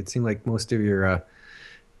seemed like most of your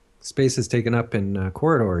space is taken up in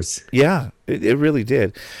corridors. Yeah, it really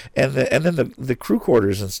did. And then the crew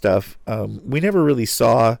quarters and stuff, we never really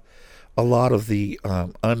saw a lot of the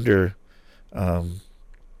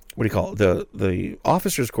what do you call it? The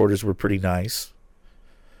officers' quarters were pretty nice.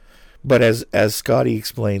 But as Scotty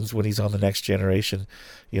explains when he's on the Next Generation,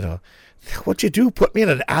 what'd you do? Put me in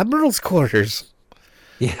an admiral's quarters.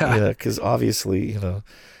 Yeah. Because obviously,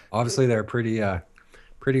 Obviously, they're pretty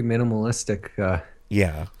minimalistic.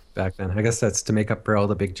 Yeah. Back then, I guess that's to make up for all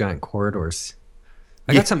the big giant corridors.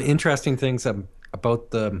 I got some interesting things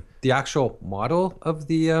about the actual model of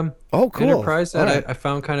the cool. Enterprise that I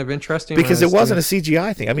found kind of interesting, because it wasn't a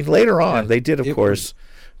CGI thing. I mean, later on they did, of course.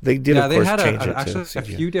 They did, of course, change it actually to a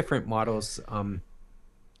few different models.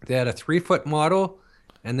 They had a 3-foot model,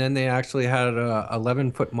 and then they actually had a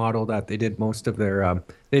 11-foot model that they did most of their.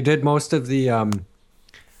 They did most of the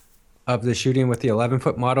shooting with the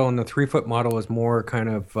 11-foot model, and the 3-foot model was more kind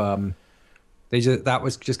of. That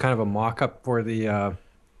was just kind of a mock-up for the.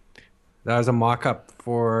 That was a mock-up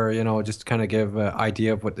for just to kind of give an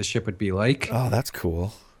idea of what the ship would be like. Oh, that's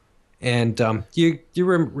cool. And you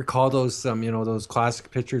recall those those classic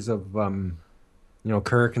pictures of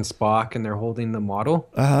Kirk and Spock, and they're holding the model.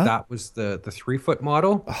 That was the 3-foot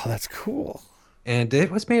model. Oh, that's cool. And it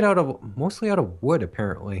was made mostly out of wood,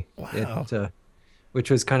 apparently. Wow. Which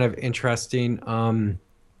was kind of interesting.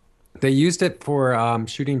 They used it for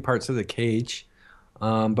shooting parts of the cage,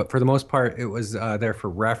 but for the most part, it was there for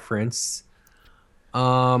reference.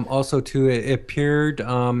 Also, too, it appeared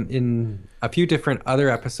in a few different other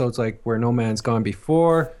episodes, like Where No Man's Gone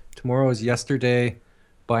Before, Tomorrow is Yesterday,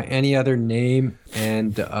 By Any Other Name,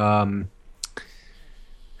 and Rap.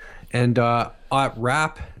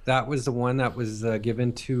 That was the one that was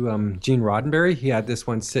given to Gene Roddenberry. He had this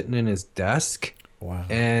one sitting in his desk. Wow.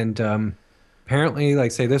 And apparently,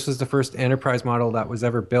 this was the first Enterprise model that was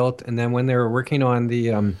ever built. And then when they were working on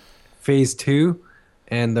the Phase 2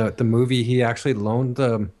 and the movie, he actually loaned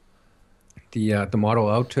the model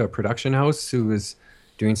out to a production house who was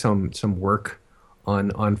doing some work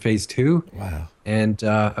on Phase 2. Wow. And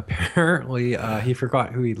apparently he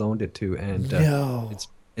forgot who he loaned it to, and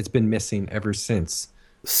it's been missing ever since.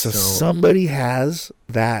 So somebody has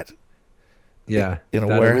that. Yeah, in a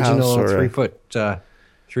warehouse, or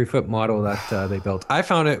 3-foot model that they built. I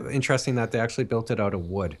found it interesting that they actually built it out of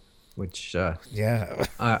wood, which I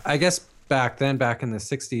guess back in the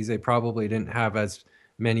 60s, they probably didn't have as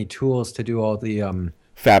many tools to do all the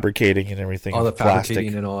fabricating and everything, all the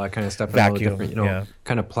fabricating and all that kind of stuff, vacuum, and all the different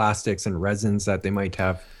kind of plastics and resins that they might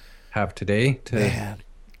have today.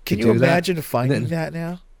 Can you imagine finding that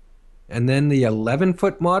now? And then the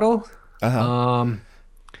 11-foot model.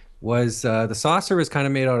 Was the saucer was kind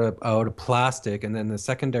of made out of plastic, and then the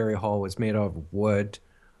secondary hull was made out of wood.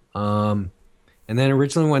 And then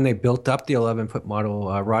originally when they built up the 11-foot model,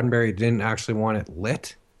 Roddenberry didn't actually want it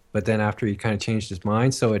lit, but then after he kind of changed his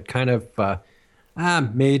mind, so it kind of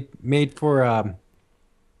made for a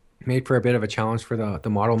bit of a challenge for the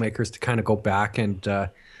model makers to kind of go back and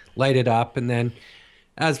light it up. And then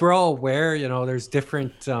as we're all aware, there's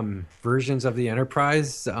different versions of the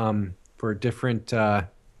Enterprise for different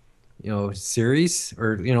series,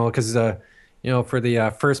 or because for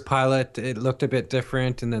the first pilot it looked a bit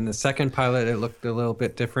different, and then the second pilot it looked a little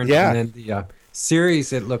bit different, Yeah. and then the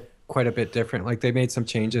series it looked quite a bit different. Like they made some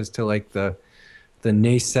changes to like the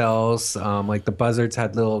nacelles, like the buzzards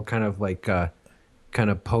had little kind of like kind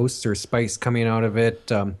of posts or spikes coming out of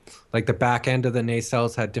it. Like the back end of the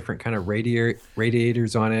nacelles had different kind of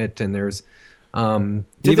radiators on it, and there's even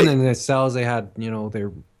in the nacelles they had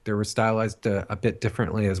they were stylized a bit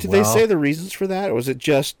differently as well. Did they say the reasons for that, or was it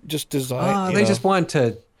just design? They just wanted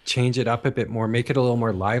to change it up a bit more, make it a little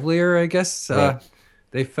more livelier, I guess. Right.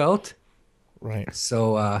 They felt. Right.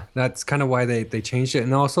 So that's kind of why they changed it,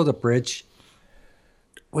 and also the bridge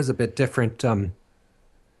was a bit different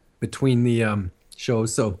between the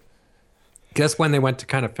shows. So I guess when they went to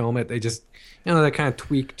kind of film it, they just they kind of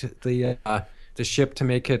tweaked the ship to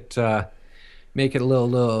make it a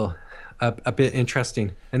little a bit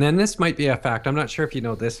interesting. And then this might be a fact. I'm not sure if you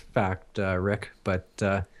know this fact, Rick, but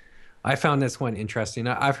I found this one interesting.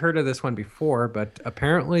 I've heard of this one before, but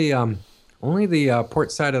apparently only the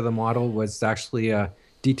port side of the model was actually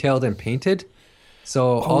detailed and painted.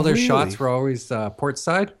 So all their really? shots were always port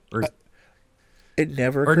side, or It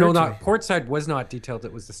never or occurred no, to not me. port side was not detailed.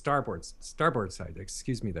 It was the starboard side.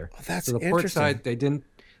 Excuse me there. Oh, that's so the port interesting. side they didn't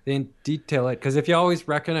detail it, because if you always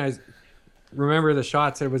remember the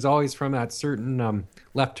shots, it was always from that certain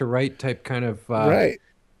left to right type kind of Right.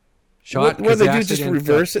 shot. What 'cause they do, actually just didn't,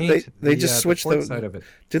 reverse it? paint They just switch port the side of it.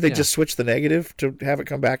 Did they Yeah. just switch the negative to have it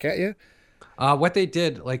come back at you? What they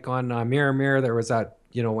did, like on Mirror Mirror, there was that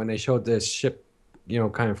when they showed this ship,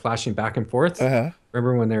 kind of flashing back and forth. Uh-huh.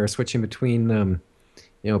 Remember when they were switching between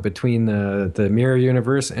between the mirror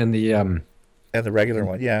universe and the And the regular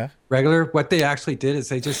one, yeah. regular? What they actually did is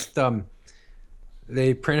they just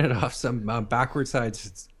they printed off some backwards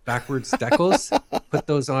decals, put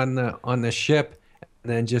those on the ship,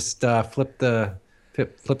 and then just flip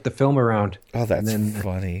the film around. Oh, that's and then,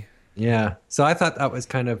 funny. Yeah, so I thought that was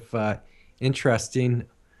kind of interesting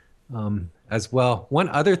as well. One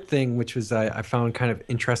other thing which was I found kind of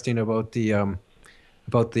interesting about the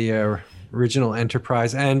original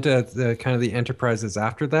Enterprise and the kind of the Enterprises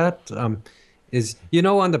after that is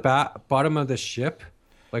on the bottom of the ship,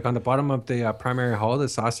 like on the bottom of the primary hull, the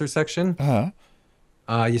saucer section,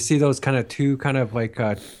 you see those kind of two kind of like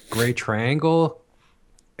gray triangle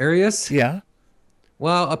areas. Yeah.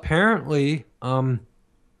 Well, apparently, the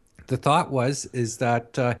thought is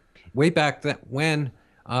that way back when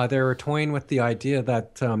they were toying with the idea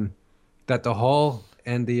that that the hull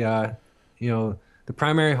and the the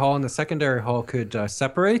primary hull and the secondary hull could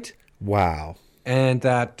separate. Wow. And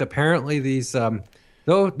that apparently these, though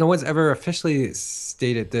no one's ever officially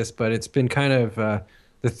stated this, but it's been kind of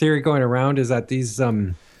the theory going around is that these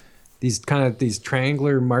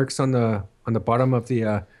triangular marks on the bottom of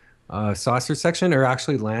the saucer section are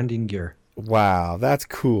actually landing gear. Wow, that's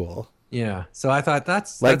cool. Yeah, so I thought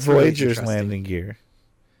that's Like really Voyager's interesting. landing gear.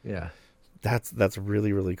 Yeah. That's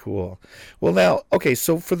really, really cool. Well, now, okay,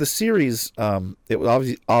 so for the series, it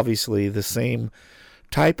was obviously the same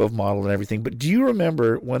type of model and everything. But do you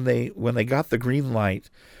remember when they got the green light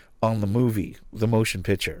on the movie, the motion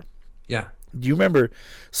picture? Yeah. Do you remember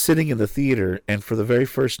sitting in the theater and for the very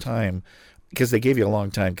first time, because they gave you a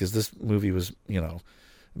long time, because this movie was,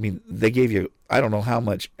 they gave you, I don't know how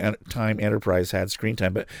much time Enterprise had screen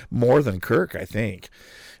time, but more than Kirk, I think.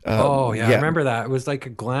 I remember that. It was like a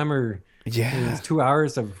glamour. Yeah. It was 2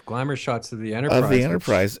 hours of glamour shots of the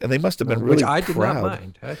Enterprise. And they must have been really which I did proud. not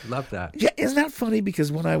mind. I love that. Yeah, isn't that funny?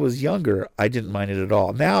 Because when I was younger, I didn't mind it at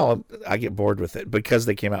all. Now I get bored with it because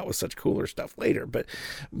they came out with such cooler stuff later. But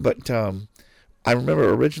I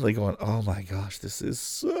remember originally going, "Oh my gosh, this is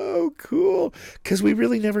so cool!" Because we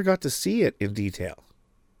really never got to see it in detail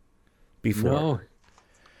before. No.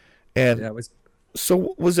 And Yeah, it was.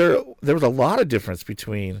 so there was a lot of difference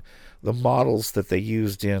between the models that they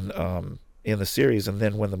used in the series and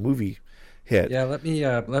then when the movie hit. Yeah, let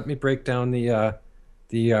me break down the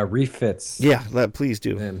refits. Yeah, please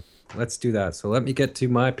do. And let's do that. So let me get to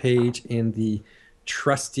my page in the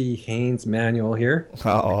trusty Haynes manual here.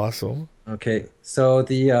 How awesome. Okay, so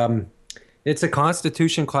the it's a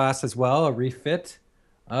Constitution class as well, a refit.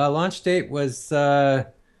 Launch date was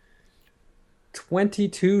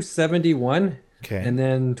 2271. Okay. And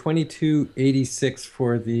then 2286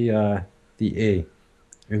 for the A,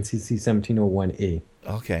 NCC 1701A.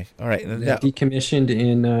 Okay. All right. And That decommissioned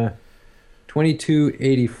in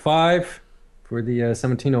 2285 for the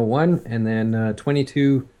 1701, and then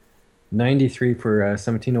 2293 for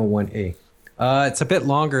 1701A. It's a bit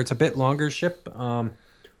longer. It's a bit longer ship.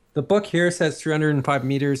 the book here says 305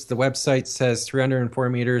 meters. The website says 304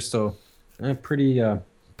 meters. So pretty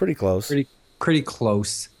close. Pretty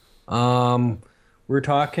close. We're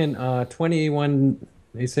talking 21.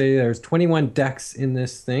 They say there's 21 decks in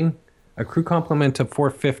this thing. A crew complement of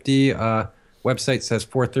 450. Website says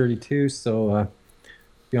 432. So, to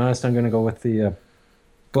be honest, I'm going to go with the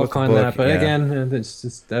book on that. But again,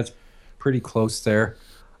 that's pretty close there.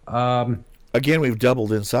 Again, we've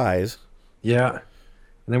doubled in size. Yeah. And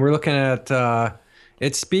then we're looking at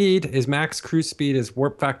its speed. Is max cruise speed is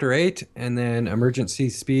warp factor 8, and then emergency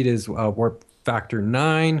speed is warp factor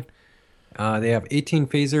 9. They have 18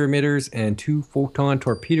 phaser emitters and 2 photon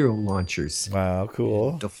torpedo launchers. Wow,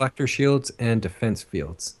 cool. Deflector shields and defense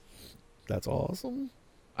fields. That's awesome.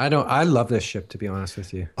 I love this ship, to be honest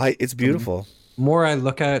with you. It's beautiful. The more I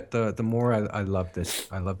look at it, the more I love this.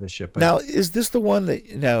 I love this ship. Now, is this the one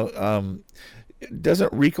that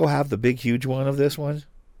doesn't Rico have the big huge one of this one?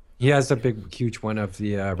 He has the big huge one of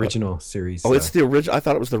the original series. Oh, it's the original. I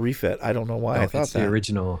thought it was the refit. I don't know why I thought it's that. The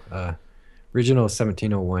original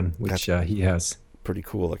 1701, which he has. Pretty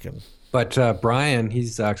cool looking. But Brian,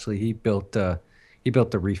 he built the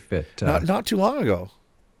refit. Not too long ago.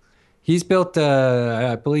 He's built.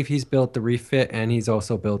 I believe he's built the refit, and he's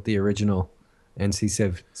also built the original NC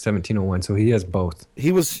 1701. So he has both.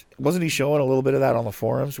 Wasn't he showing a little bit of that on the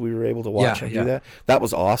forums? We were able to watch him do that. That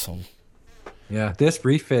was awesome. Yeah, this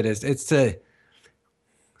refit it's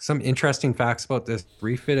some interesting facts about this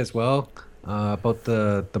refit as well. About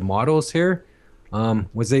the models here,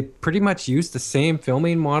 was they pretty much used the same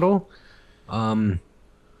filming model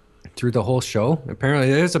through the whole show. Apparently,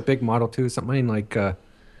 there's a big model too, something like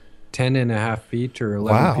 10.5 feet or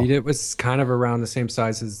 11 feet. It was kind of around the same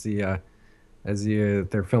size as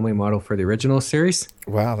their filming model for the original series.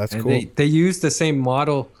 Wow, that's cool. They used the same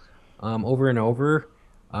model over and over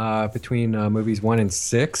between movies 1 and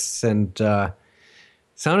 6, and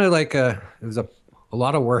sounded like it was a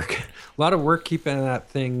lot of work. A lot of work keeping that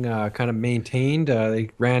thing kind of maintained. They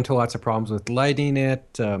ran into lots of problems with lighting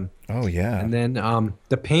it. Oh, yeah. And then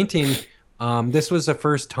the painting, this was the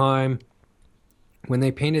first time when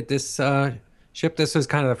they painted this ship. This was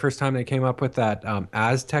kind of the first time they came up with that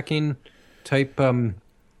Aztecing type of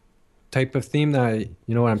theme. That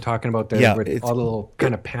you know what I'm talking about there, yeah, with all the little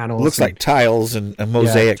kind of panels. Looks like tiles and a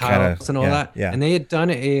mosaic kind of. and all that. Yeah. And they had done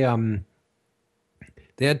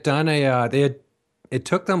it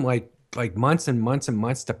took them like months and months and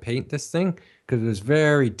months to paint this thing because it was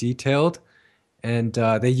very detailed, and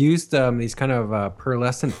they used these kind of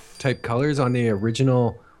pearlescent type colors on the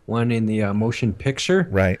original one in the motion picture.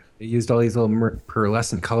 Right. They used all these little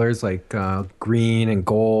pearlescent colors like green and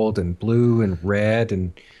gold and blue and red,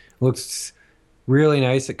 and looks really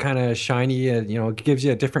nice. It kind of shiny, it gives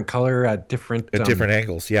you a different color at different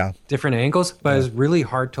angles. Yeah. Different angles, but it's really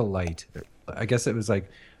hard to light. I guess it was like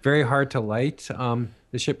very hard to light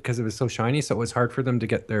the ship because it was so shiny. So it was hard for them to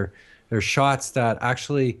get their shots that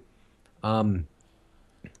actually, when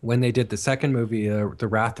they did the second movie, The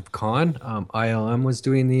Wrath of Khan, ILM was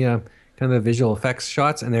doing the kind of the visual effects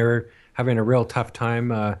shots, and they were having a real tough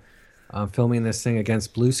time filming this thing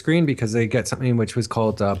against blue screen because they get something which was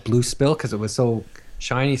called blue spill because it was so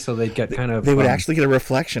shiny. So they'd get kind of... They would actually get a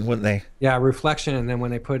reflection, wouldn't they? Yeah, reflection. And then when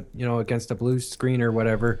they put, against a blue screen or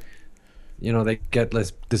whatever... they get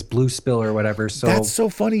this blue spill or whatever. So that's so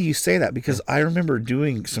funny you say that because I remember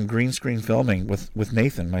doing some green screen filming with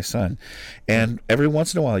Nathan, my son, and every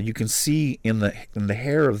once in a while you can see in the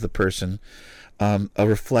hair of the person a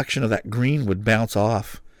reflection of that green would bounce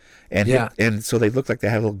off, and so they look like they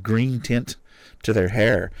have a little green tint to their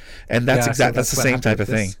hair, and that's the same type of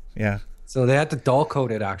thing. Yeah. So they had to dull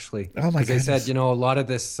coat it actually. Oh my goodness. They said a lot of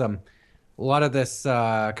this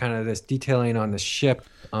kind of this detailing on the ship.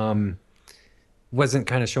 Wasn't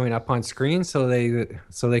kind of showing up on screen, so they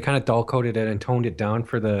kind of dull coated it and toned it down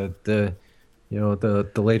for the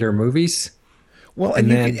later movies. Well,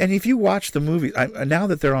 and if you watch the movie now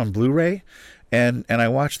that they're on Blu-ray, and I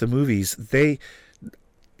watch the movies, they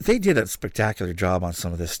did a spectacular job on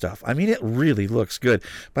some of this stuff. I mean, it really looks good.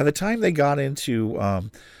 By the time they got into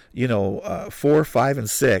 4, 5, and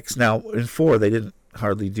 6, now in 4 they didn't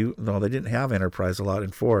hardly do. No, they didn't have Enterprise a lot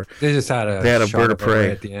in 4. They just had a bird of prey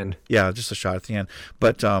at the end. Yeah, just a shot at the end.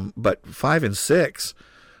 But 5 and 6,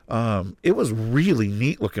 it was really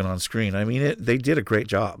neat looking on screen. I mean, they did a great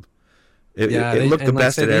job. It looked the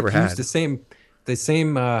best it ever had.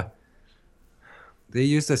 They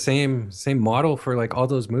used the same model for like all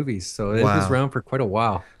those movies, so it was around for quite a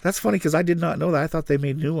while. That's funny because I did not know that. I thought they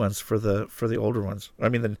made new ones for the older ones. I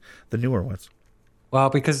mean, the newer ones. Well,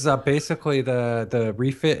 because basically the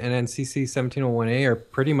refit and NCC 1701A are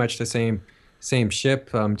pretty much the same same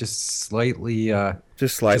ship, just slightly some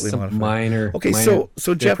modified. minor Okay, minor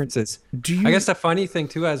so Jeff, differences. do you? I guess the funny thing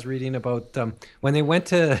too, I was reading about when they went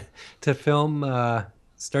to film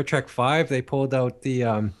Star Trek V, they pulled out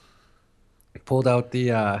the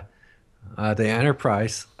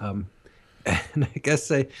Enterprise, and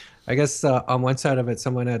I guess on one side of it,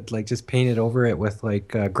 someone had like just painted over it with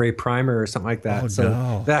like gray primer or something like that. Oh, so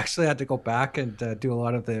no. they actually had to go back and do a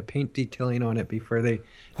lot of the paint detailing on it before they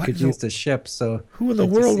What could the- use the ship. So Who in the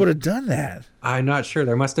world would have done that? I'm not sure.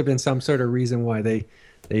 There must have been some sort of reason why they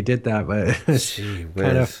did that, but it's Gee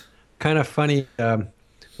kind of funny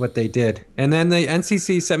what they did. And then the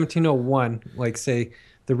NCC 1701, like say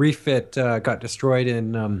the refit got destroyed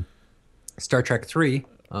in Star Trek 3.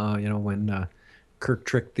 When Kirk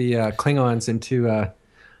tricked the Klingons into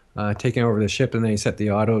taking over the ship, and then he set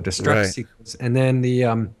the auto destruct Right. sequence. And then the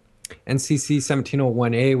NCC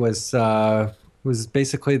 1701A was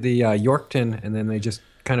basically the Yorkton, and then they just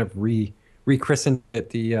kind of rechristened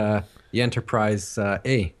it the Enterprise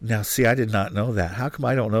A. Now, see, I did not know that. How come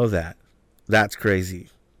I don't know that? That's crazy.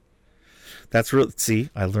 That's real. See,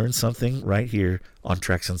 I learned something right here on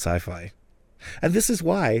Treks and Sci-Fi. And this is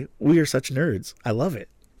why we are such nerds. I love it.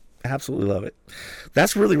 Absolutely love it.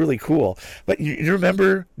 That's really, really cool. But do you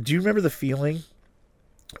remember the feeling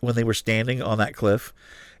when they were standing on that cliff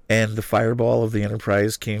and the fireball of the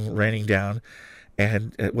Enterprise came raining down?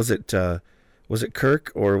 And was it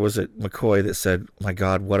Kirk or was it McCoy that said, "My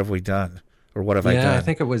God, what have we done?" Or "What have I done?" Yeah, I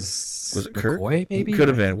think it was it Kirk? McCoy, maybe? It could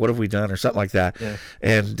have been. "What have we done?" or something like that. Yeah.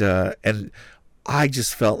 And I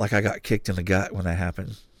just felt like I got kicked in the gut when that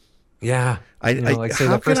happened. Yeah, like say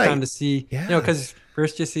how the first could I- time to see, Yeah. because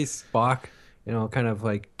first you see Spock, kind of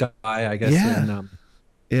like die, I guess, Yeah.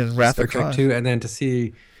 In Wrath Star of Trek Khan. 2, and then to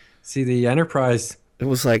see the Enterprise. It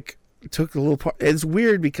was like it took a little part. It's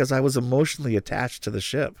weird because I was emotionally attached to the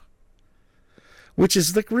ship, which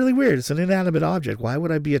is like really weird. It's an inanimate object. Why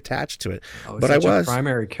would I be attached to it? But such I was. a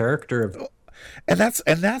primary character of. And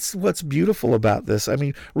that's what's beautiful about this. I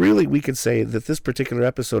mean, really, we could say that this particular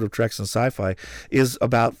episode of Treks and Sci-Fi is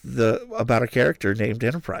about a character named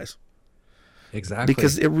Enterprise. Exactly.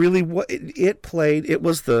 Because it really it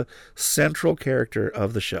was the central character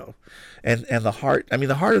of the show, and the heart. I mean,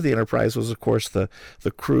 the heart of the Enterprise was, of course, the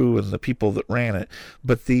crew and the people that ran it.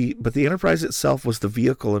 But the Enterprise itself was the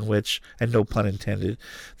vehicle in which, and no pun intended,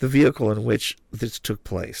 the vehicle in which this took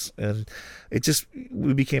place, and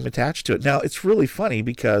we became attached to it. Now it's really funny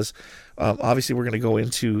because obviously we're going to go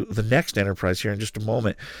into the next Enterprise here in just a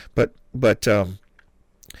moment, but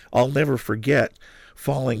I'll never forget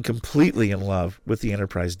falling completely in love with the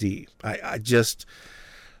Enterprise D. I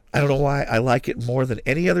don't know why I like it more than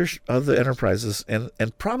any other of the Enterprises, and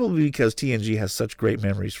probably because TNG has such great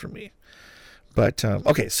memories for me. But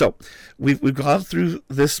okay, so we've gone through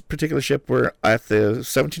this particular ship. We're at the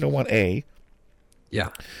 1701A. Yeah.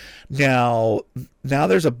 Now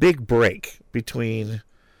there's a big break between.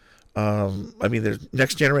 There's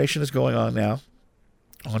Next Generation is going on now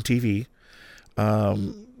on TV.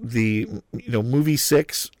 The movie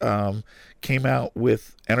 6 came out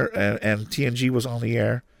with and TNG was on the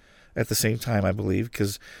air at the same time, I believe,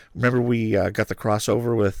 because remember we got the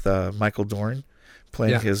crossover with Michael Dorn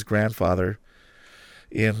playing his grandfather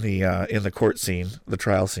in the court scene, the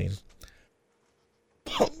trial scene.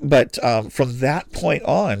 But from that point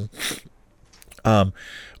on,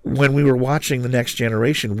 when we were watching The Next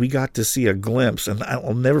Generation, we got to see a glimpse, and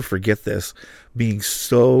I'll never forget this, being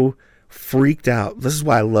so freaked out. This is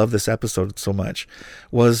why I love this episode so much,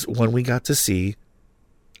 was when we got to see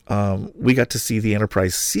the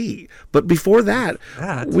Enterprise C. But before that,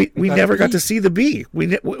 we never got to see the B.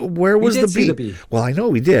 Where was the B? The B? Well, I know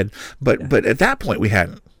we did, but at that point we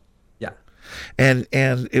hadn't. Yeah. And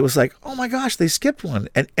it was like, oh my gosh, they skipped one,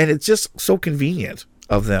 and it's just so convenient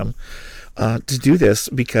of them to do this,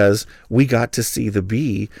 because we got to see the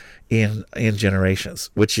B in Generations,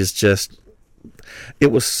 which is just.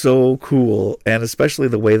 It was so cool, and especially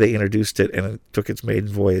the way they introduced it and it took its maiden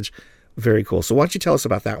voyage. Very cool. So why don't you tell us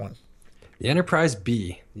about that one? The Enterprise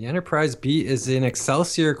B. The Enterprise B is an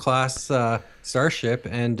Excelsior class starship,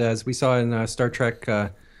 and as we saw in Star Trek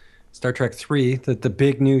 3, the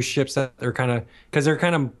big new ships that they're kind of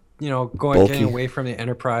getting away from the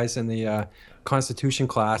Enterprise and the Constitution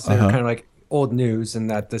class. They're kind of like old news, and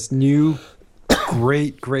that this new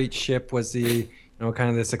great ship was the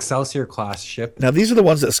kind of this Excelsior class ship. Now, these are the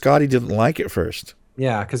ones that Scotty didn't like at first.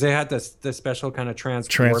 Yeah, because they had this special kind of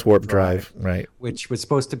transwarp drive, right? Which was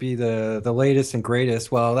supposed to be the latest and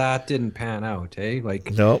greatest. Well, that didn't pan out, eh?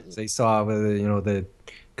 Like, nope. They saw the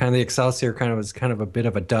kind of the Excelsior was kind of a bit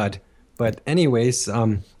of a dud. But anyways,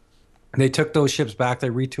 They took those ships back. They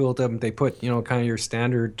retooled them. They put kind of your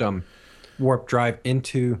standard warp drive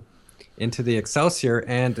into the Excelsior,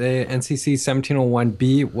 and the NCC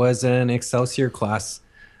 1701B was an Excelsior class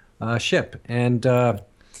ship, and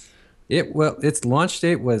its launch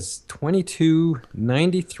date was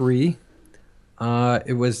 2293.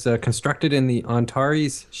 It was constructed in the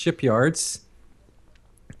Antares shipyards.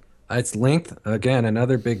 Its length, again,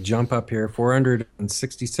 another big jump up here,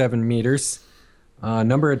 467 meters.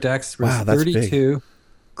 Number of decks was 32. Big.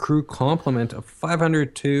 Crew complement of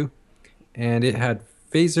 502. And it had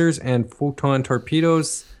phasers and photon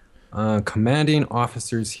torpedoes. Commanding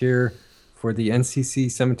officers here for the NCC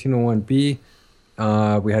 1701B.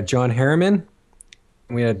 We had John Harriman.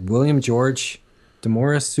 We had William George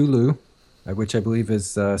Demora Sulu, which I believe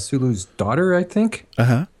is Sulu's daughter, I think.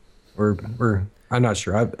 Uh-huh. Or I'm not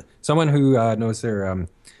sure. Someone who knows their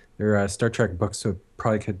Star Trek books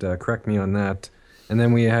probably could correct me on that. And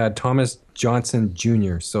then we had Thomas Johnson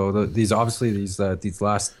Jr. So these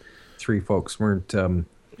last three folks weren't in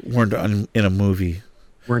a movie.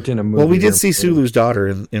 Weren't in a movie. Well, we did see Sulu's daughter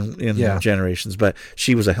in Generations, but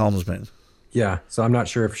she was a helmsman. Yeah, so I'm not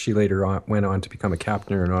sure if she later on went on to become a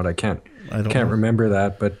captain or not. I can't remember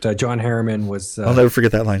that. But John Harriman was. I'll never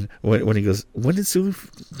forget that line when he goes, "When did Sulu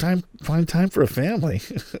find time for a family?"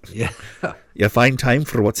 Yeah, you find time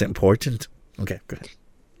for what's important. Okay, go ahead.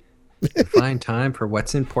 Find time for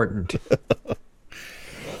what's important.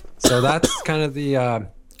 So that's kind of the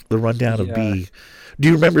rundown of B. Do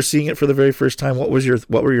you remember seeing it for the very first time? What were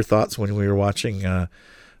your thoughts when we were watching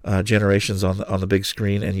Generations on the big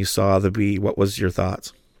screen and you saw the B? What was your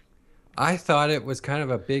thoughts? I thought it was kind of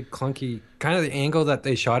a big clunky, kind of the angle that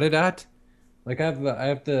they shot it at. Like I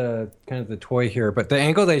have the kind of the toy here, but the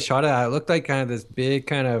angle they shot it at, it looked like kind of this big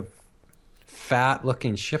kind of fat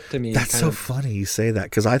looking ship to me. That's so funny you say that,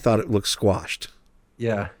 because I thought it looked squashed.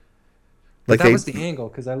 Yeah, like that was the angle,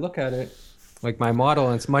 because I look at it like my model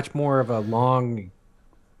and it's much more of a long,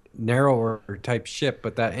 narrower type ship,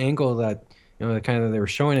 but that angle that the kind of they were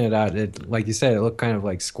showing it at, it, like you said, it looked kind of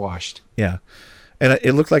like squashed. Yeah, and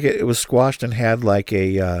it looked like it was squashed and had like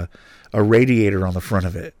a radiator on the front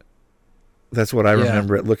of it. That's what I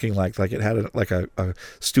remember it looking like. Like it had a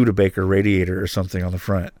Studebaker radiator or something on the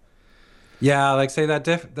front. Yeah, like say that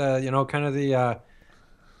kind of the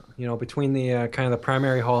between the kind of the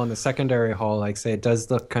primary hull and the secondary hull, like say it does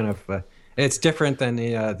look kind of it's different than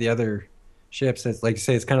the other ships. It's like you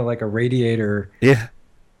say, it's kind of like a radiator. Yeah.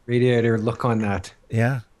 Radiator look on that.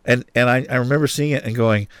 Yeah. And I remember seeing it and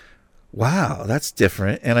going, wow, that's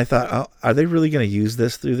different. And I thought, oh, are they really going to use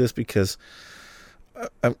this through this? Because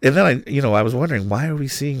and then I was wondering, why are we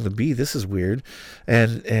seeing the B? This is weird.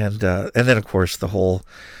 And then of course the whole,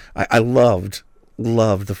 I loved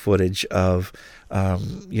the footage of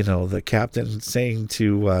the captain saying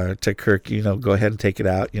to Kirk, go ahead and take it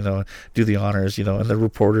out, do the honors, and the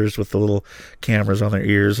reporters with the little cameras on their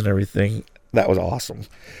ears and everything. That was awesome.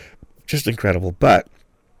 Just incredible. But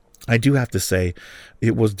I do have to say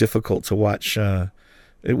it was difficult to watch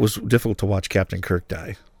Captain Kirk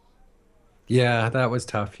die. Yeah, that was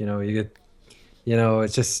tough.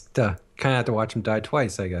 It's just kind of had to watch him die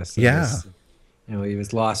twice, I guess. Yeah. He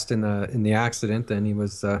was lost in the accident, then he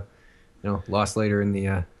was lost later in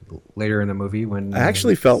the movie when I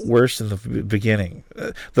actually felt worse in the beginning.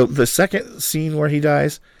 The second scene where he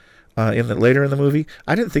dies later in the movie,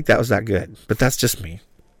 I didn't think that was that good, but that's just me.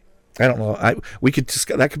 I don't know.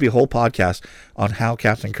 That could be a whole podcast on how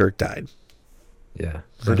Captain Kirk died. Yeah.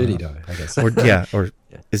 Or did he die, I guess. Or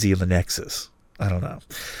is he in the Nexus? I don't know.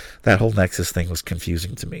 That whole Nexus thing was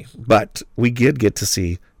confusing to me. But we did get to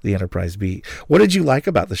see the Enterprise B. What did you like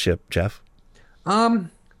about the ship, Jeff?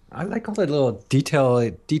 I like all the little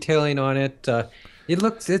detailing on it.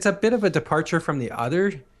 It's a bit of a departure from the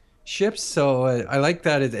other ships, so I like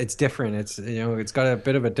that it's different. It's got a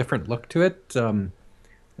bit of a different look to it.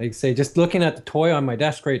 Like I say, just looking at the toy on my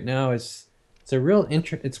desk right now, it's a real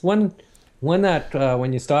it's one that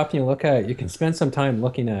when you stop and you look at it, you can spend some time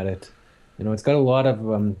looking at it. It's got a lot of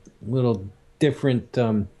little different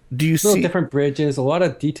different bridges, a lot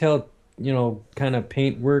of detailed kind of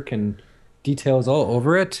paint work and details all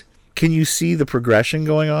over it. Can you see the progression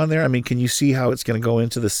going on there? I mean, can you see how it's going to go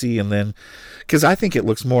into the C and then, because I think it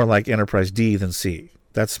looks more like Enterprise D than C.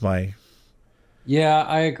 That's my. Yeah,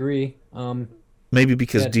 I agree. Maybe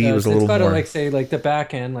because D was a little more. It's got like the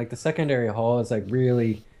back end, like the secondary hull is like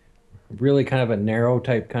really, really kind of a narrow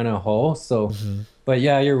type kind of hull. So, but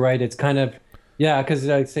yeah, you're right. It's kind of, because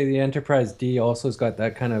I'd say the Enterprise D also has got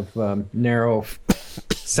that kind of narrow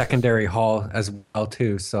secondary hull as well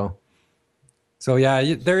too. So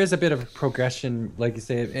yeah, there is a bit of progression, like you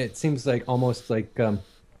say. It seems like almost like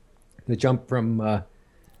The jump from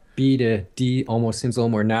B to D almost seems a little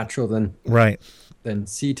more natural than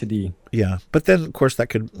C to D. Yeah, but then of course that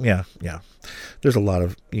could there's a lot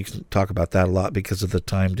of, you can talk about that a lot because of the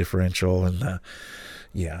time differential and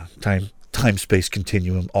time space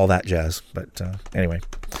continuum, all that jazz. But anyway,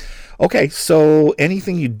 okay, so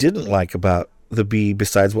anything you didn't like about the Bee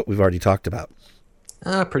besides what we've already talked about?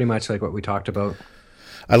 Pretty much like what we talked about.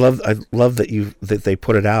 I love that they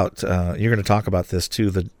put it out. You're going to talk about this too.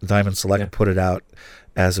 The Diamond Select put it out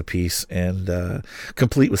as a piece and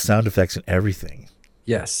complete with sound effects and everything.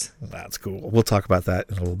 Yes, that's cool. We'll talk about that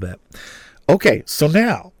in a little bit. Okay, so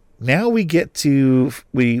now we get to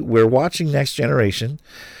we're watching Next Generation,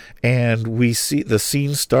 and we see the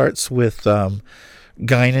scene starts with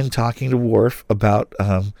Guinan talking to Worf about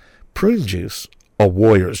prune juice, a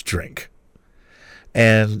warrior's drink.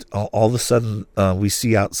 And all of a sudden, we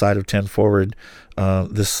see outside of 10 Forward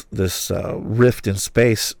this rift in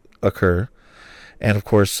space occur, and of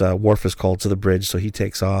course, Worf is called to the bridge, so he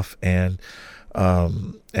takes off, and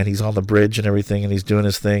he's on the bridge and everything, and he's doing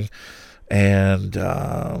his thing, and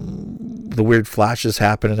the weird flashes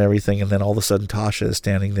happen and everything, and then all of a sudden, Tasha is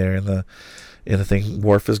standing there in the thing.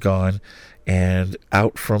 Worf is gone, and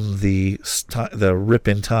out from the rip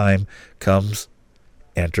in time comes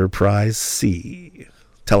Enterprise C.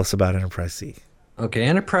 Tell us about Enterprise C. Okay,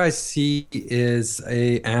 Enterprise C is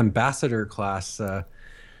a Ambassador class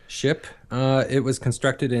ship. It was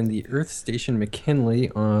constructed in the Earth Station McKinley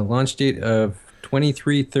on launch date of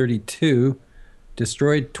 2332,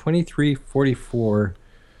 destroyed 2344.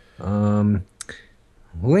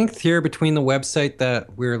 Linked here between the website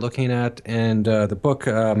that we're looking at and the book,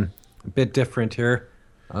 a bit different here.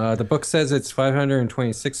 The book says it's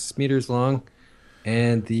 526 meters long,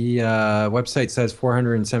 and the website says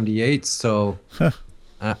 478. So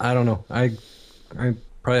I don't know. I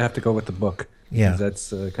probably have to go with the book. Yeah,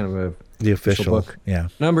 that's kind of the official book. Yeah.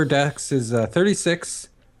 Number decks is 36.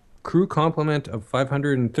 Crew complement of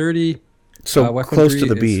 530. So close to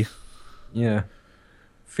the B. Yeah.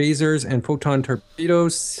 Phasers and photon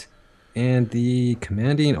torpedoes, and the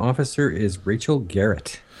commanding officer is Rachel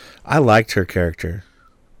Garrett. I liked her character,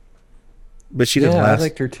 but she didn't last. I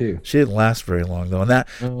liked her too. She didn't last very long though, and that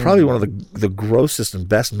probably one of the grossest and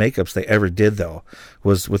best makeups they ever did though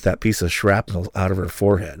was with that piece of shrapnel out of her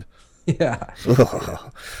forehead. Yeah,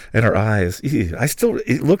 and her eyes.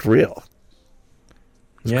 It looked real.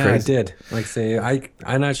 Yeah, crazy. It did. Like say,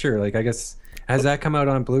 I'm not sure. Like I guess. Has that come out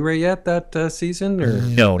on Blu-ray yet, that season? Or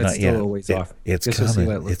no, not yet. Still a ways off. It's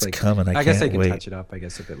coming. It's coming. I guess I can't can wait. touch it up. I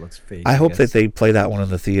guess if it looks fake. I hope that they play that one in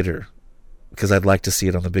the theater because I'd like to see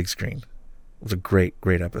it on the big screen. It was a great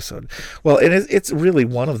episode. Well, it's really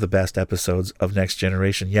one of the best episodes of Next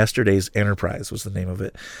Generation. Yesterday's Enterprise was the name of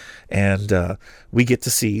it. And we get to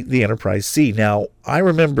see the Enterprise C. Now, I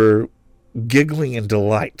remember giggling in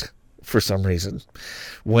delight for some reason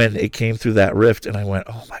when it came through that rift, and I went,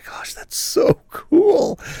 oh my gosh, that's so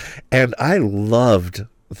cool. And I loved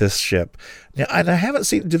this ship. Now, and I haven't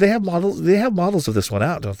seen, do they have models? They have models of this one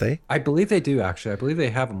out, don't they? I believe they do, actually. I believe they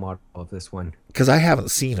have a model of this one. Because I haven't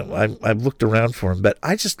seen them. I've looked around for them, but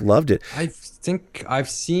I just loved it. I think I've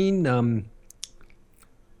seen a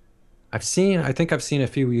few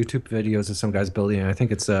YouTube videos of some guys building it. I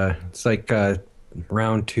think it's like a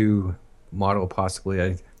round 2 model, possibly.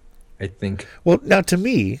 I think. Well, now to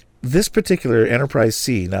me, this particular Enterprise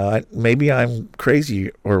C, now maybe I'm crazy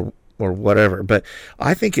or whatever, but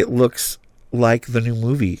I think it looks like the new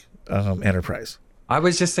movie Enterprise. I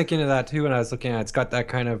was just thinking of that too when I was looking at it. It's got that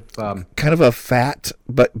kind of a fat,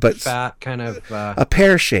 but fat kind of a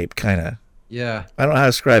pear shape kind of. Yeah. I don't know how to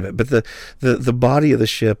describe it, but the body of the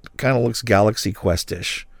ship kind of looks Galaxy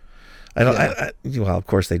Quest-ish. Well, of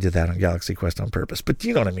course they did that on Galaxy Quest on purpose, but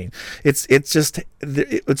you know what I mean. It's just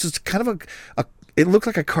kind of it looked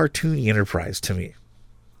like a cartoony Enterprise to me.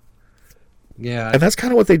 Yeah, and that's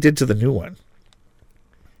kind of what they did to the new one.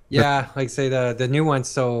 Yeah, like say the new one's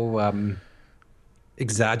so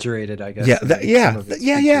exaggerated, I guess.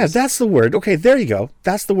 Yeah, that's the word. Okay, there you go.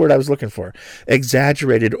 That's the word I was looking for.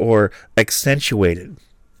 Exaggerated or accentuated.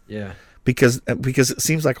 Yeah. Because it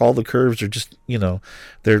seems like all the curves are just,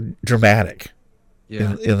 they're dramatic.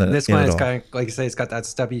 Yeah. This one is kind of, like you say, it's got that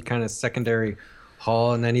stubby kind of secondary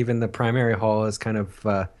hull, and then even the primary hull is kind of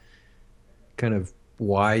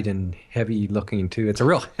wide and heavy looking too. It's a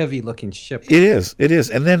real heavy looking ship. It is.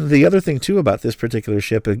 And then the other thing too about this particular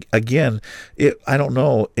ship, again, I don't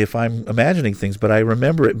know if I'm imagining things, but I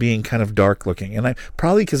remember it being kind of dark looking, and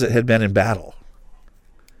probably because it had been in battle.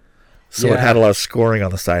 So it had a lot of scoring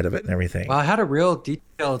on the side of it and everything. Well, it had a real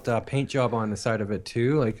detailed paint job on the side of it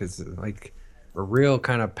too. real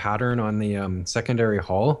kind of pattern on the secondary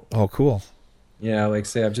hull. Oh, cool. Yeah, like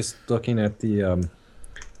say I'm just looking at the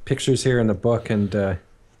pictures here in the book, and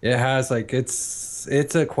it has like it's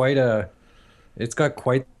got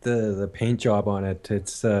quite the paint job on it.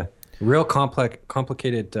 It's real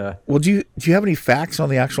complicated. Well, do you have any facts on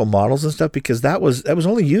the actual models and stuff? Because that was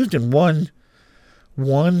only used in one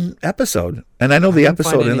episode, and I know the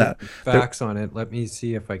episode in that facts on it. Let me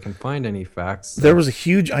see if I can find any facts. There was a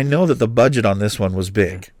huge. I know that the budget on this one was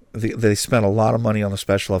big. They spent a lot of money on the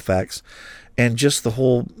special effects, and just the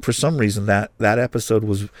whole. For some reason, that episode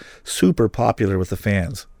was super popular with the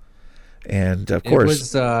fans, and of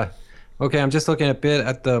course. It was, okay, I'm just looking a bit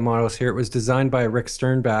at the models here. It was designed by Rick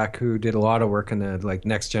Sternbach, who did a lot of work in the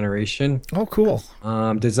Next Generation. Oh, cool.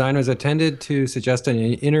 Design was intended to suggest an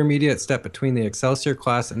intermediate step between the Excelsior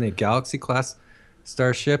class and the Galaxy class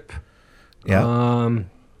starship. Yeah.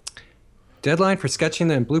 Deadline for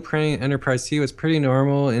sketching and blueprinting Enterprise C was pretty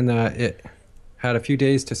normal in that it had a few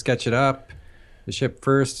days to sketch it up. The ship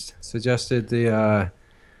first suggested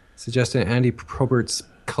Andy Probert's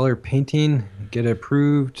color painting get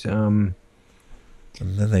approved. And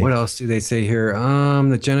then what else do they say here?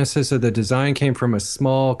 The genesis of the design came from a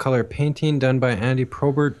small color painting done by Andy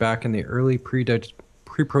Probert back in the early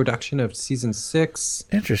pre-production of season 6.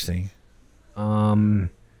 Interesting.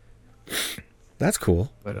 That's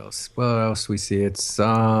cool. What else we see? It's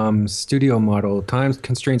studio model. Time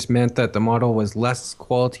constraints meant that the model was less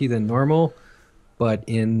quality than normal, but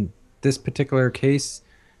in this particular case,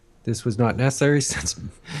 this was not necessary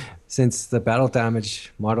since the battle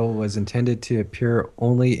damage model was intended to appear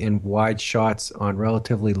only in wide shots on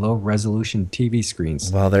relatively low resolution TV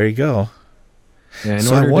screens. Well, there you go. Yeah, in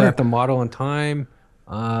order to have the model in time,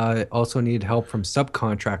 also need help from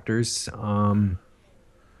subcontractors.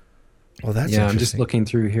 Well, that's interesting. I'm just looking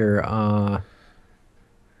through here.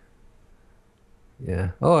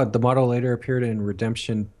 Yeah. Oh, the model later appeared in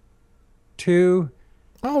Redemption 2.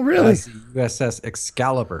 Oh, really? As the USS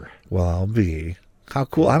Excalibur. Well, I'll be. How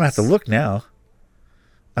cool. I'm going to have to look now.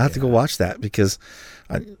 I have to go watch that because,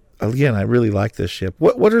 I really like this ship.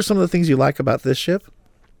 What are some of the things you like about this ship?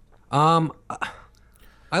 I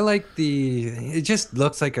like it just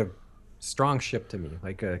looks like a strong ship to me,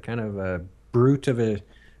 like a kind of a brute of an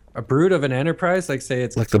Enterprise. Like say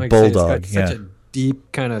it's like the Bulldog. It's got such a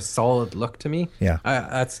deep kind of solid look to me. Yeah.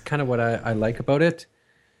 That's kind of what I like about it.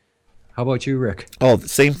 How about you, Rick? Oh,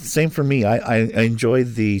 same for me. I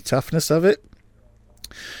enjoyed the toughness of it.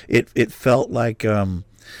 It felt like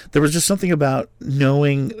there was just something about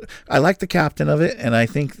knowing. I like the captain of it, and I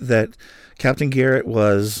think that Captain Garrett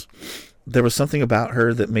there was something about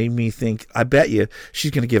her that made me think, I bet you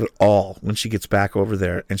she's going to give it all when she gets back over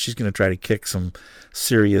there, and she's going to try to kick some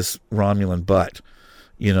serious Romulan butt,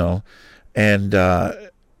 and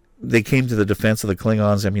they came to the defense of the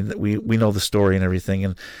Klingons. I mean, we know the story and everything,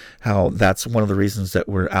 and how that's one of the reasons that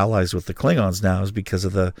we're allies with the Klingons now is because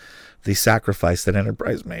of the sacrifice that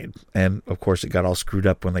Enterprise made. And of course, it got all screwed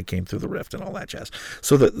up when they came through the rift and all that jazz.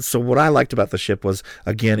 So what I liked about the ship was,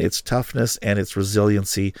 again, its toughness and its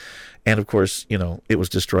resiliency. And of course, it was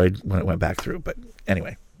destroyed when it went back through. But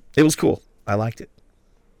anyway, it was cool. I liked it.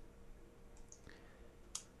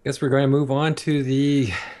 Guess we're going to move on to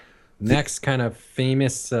the next kind of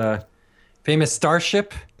famous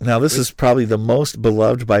starship. Now, this is probably the most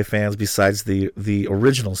beloved by fans besides the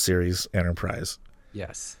original series Enterprise.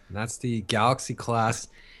 Yes, and that's the Galaxy class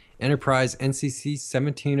Enterprise NCC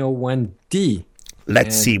 1701D.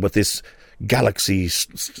 Let's see what this Galaxy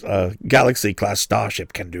class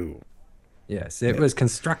starship can do. Yes, it was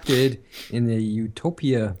constructed in the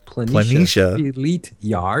Utopia Planitia Elite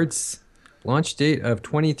Yards. Launch date of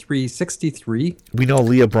 2363. We know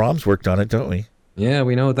Leah Brahms worked on it, don't we? Yeah,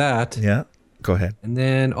 we know that. Yeah, go ahead. And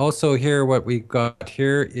then also here, what we got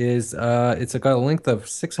here is it's got a length of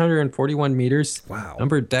 641 meters. Wow.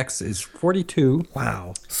 Number of decks is 42.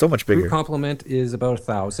 Wow, so much bigger. Crew complement is about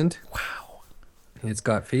 1,000. Wow. It's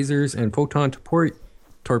got phasers and photon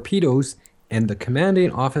torpedoes, and the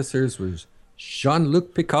commanding officers was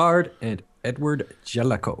Jean-Luc Picard and Edward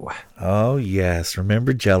Jellicoe. Oh, yes.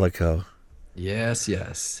 Remember Jellicoe.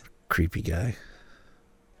 Yes. Creepy guy.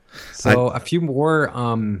 So a few more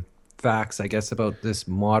facts, I guess, about this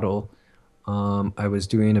model. I was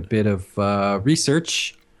doing a bit of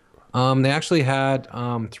research. They actually had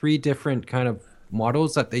 3 different kind of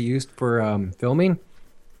models that they used for filming.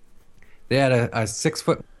 They had a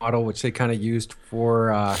 6-foot model, which they kind of used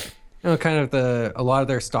for, kind of a lot of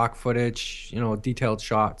their stock footage, detailed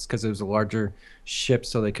shots, because it was a larger ship,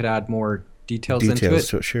 so they could add more details into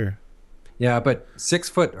it. Sure. Yeah, but 6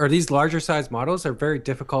 foot or these larger size models are very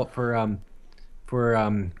difficult for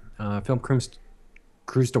film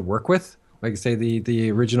crews to work with. Like I say,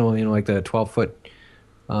 the original, like the 12-foot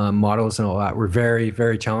models and all that were very,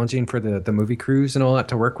 very challenging for the movie crews and all that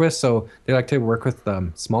to work with. So they like to work with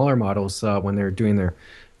smaller models when they're doing their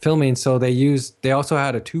filming. So they also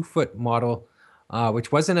had a 2-foot model,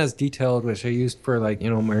 which wasn't as detailed, which they used for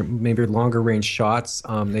maybe longer range shots.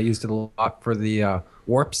 They used it a lot for the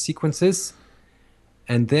warp sequences.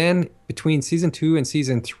 And then between season 2 and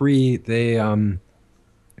season 3, they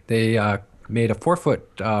made a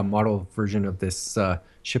 4-foot model version of this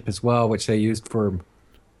ship as well, which they used for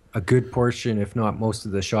a good portion, if not most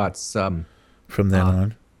of the shots. From then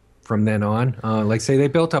on. From then on. They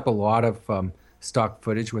built up a lot of stock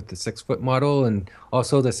footage with the 6-foot model, and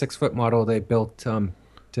also the 6-foot model they built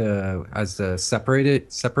as the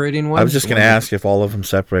separating one. I was just going to ask if all of them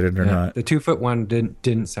separated or not. The 2-foot one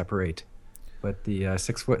didn't separate, but the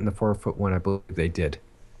 6-foot and the 4-foot one, I believe they did.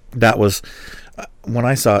 That was when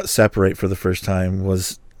I saw it separate for the first time.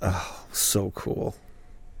 Was so cool.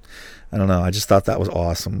 I don't know. I just thought that was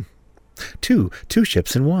awesome. Two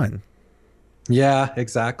ships in one. Yeah,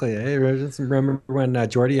 exactly. I just remember when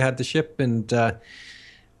Geordi had the ship and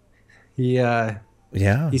he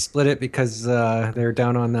split it because they were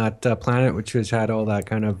down on that planet, which had all that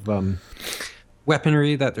kind of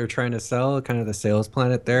weaponry that they're trying to sell, kind of the sales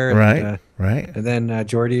planet there. And, right. And then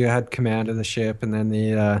Geordi had command of the ship, and then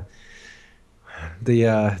the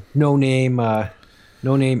no-name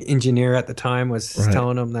engineer at the time was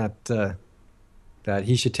telling him that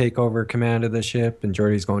he should take over command of the ship, and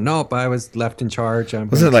Geordi's going, nope, I was left in charge.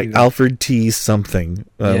 Was it like Alfred T. something?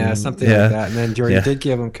 Something like that. And then Geordi did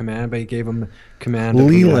give him command, but he gave him command of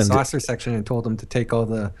the saucer section and told him to take all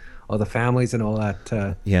the families and all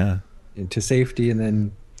that into safety. And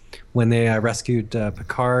then when they rescued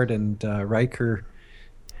Picard and Riker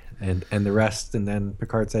and the rest, and then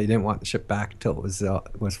Picard said he didn't want the ship back until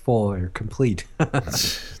it was full or complete.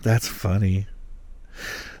 That's funny.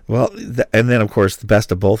 Well, and then of course the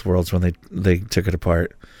best of both worlds when they took it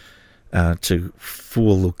apart to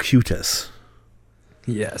fool Locutus.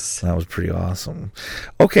 Yes, that was pretty awesome.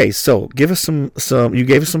 Okay, so give us some. You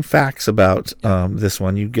gave us some facts about this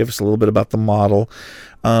one. You gave us a little bit about the model.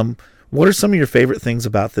 What are some of your favorite things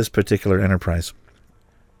about this particular Enterprise?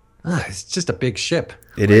 It's just a big ship.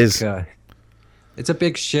 It is. It's a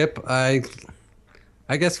big ship. I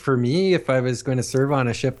guess for me, if I was going to serve on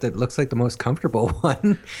a ship that looks like the most comfortable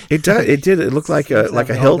one, it did. It looked like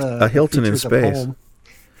a Hilton in space.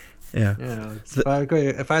 Yeah.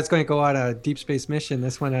 If I was going to go on a deep space mission,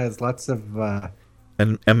 this one has lots of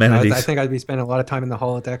amenities. I think I'd be spending a lot of time in the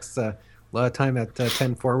holodecks, a lot of time at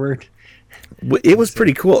 10 forward. It was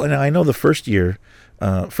pretty cool, and I know the first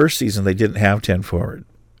season they didn't have 10 forward.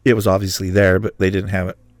 It was obviously there, but they didn't have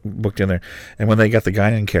it booked in there. And when they got the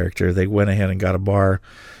Guinan character, they went ahead and got a bar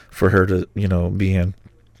for her to be in,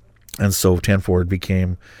 and so 10 forward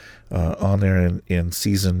became on there in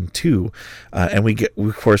season 2. And we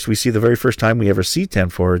see the very first time we ever see 10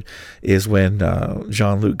 forward is when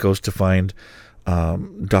Jean-Luc goes to find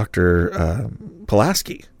Dr.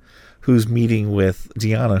 Pulaski, who's meeting with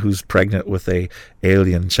Deanna, who's pregnant with a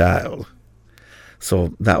alien child.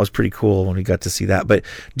 So that was pretty cool when we got to see that. But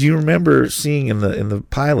do you remember seeing in the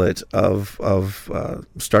pilot of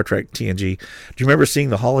Star Trek TNG? Do you remember seeing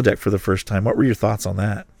the holodeck for the first time? What were your thoughts on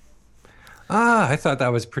that? I thought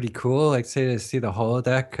that was pretty cool. Like, say, to see the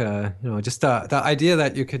holodeck. Just the idea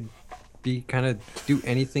that you could be kind of do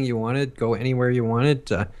anything you wanted, go anywhere you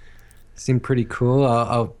wanted, seemed pretty cool.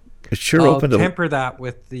 I'll temper that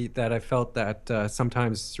with that I felt that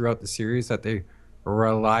sometimes throughout the series that they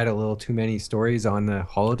relied a little too many stories on the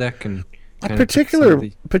holodeck, and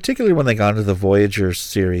particularly when they got into the Voyager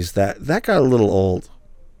series, that got a little old.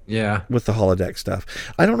 Yeah, with the holodeck stuff.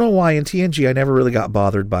 I don't know why in TNG I never really got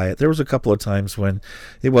bothered by it. There was a couple of times when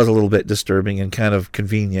it was a little bit disturbing and kind of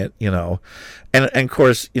convenient, and of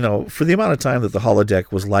course, for the amount of time that the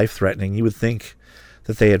holodeck was life-threatening, you would think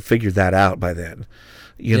that they had figured that out by then.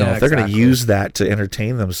 If they're going to use that to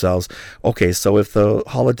entertain themselves. Okay, so if the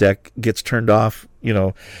holodeck gets turned off,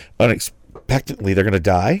 unexpectedly, they're going to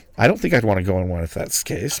die. I don't think I'd want to go in one if that's the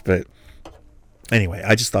case. But anyway,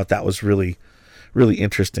 I just thought that was really, really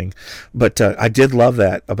interesting. But I did love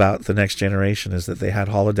that about the Next Generation, is that they had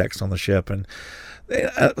holodecks on the ship. And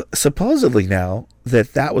supposedly now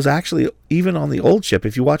that was actually even on the old ship.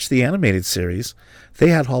 If you watch the animated series, they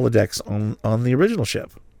had holodecks on the original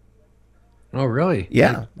ship. Oh, really?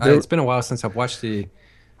 Yeah. It's been a while since I've watched the.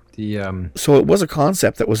 So it was a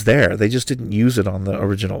concept that was there. They just didn't use it on the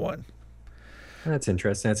original one. That's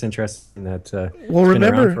interesting. That's interesting. That been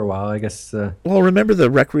around for a while, I guess. Remember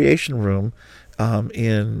the recreation room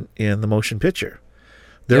in the motion picture.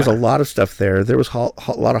 There's a lot of stuff there. There was a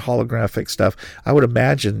lot of holographic stuff. I would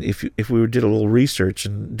imagine if we did a little research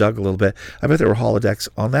and dug a little bit, I bet there were holodecks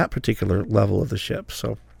on that particular level of the ship.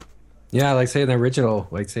 So, yeah, like say in the original,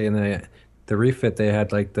 like say in the refit, they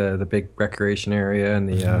had like the big recreation area and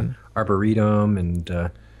the arboretum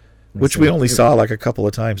and which we only saw like a couple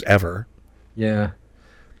of times ever. Yeah,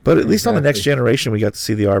 but at least on the Next Generation, we got to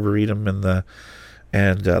see the arboretum and the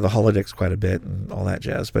holodecks quite a bit and all that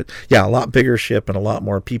jazz. But yeah, a lot bigger ship and a lot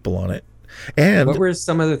more people on it. And what were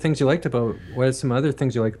some other things you liked about? What are some other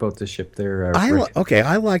things you liked about the ship there? I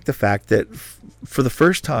like the fact that for the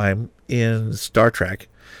first time in Star Trek,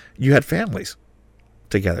 you had families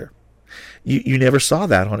together. You never saw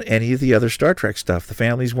that on any of the other Star Trek stuff. The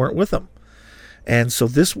families weren't with them. And so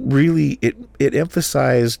this really, it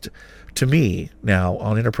emphasized to me now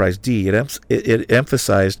on Enterprise D, it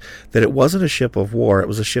emphasized that it wasn't a ship of war, it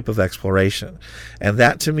was a ship of exploration. And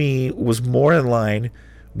that to me was more in line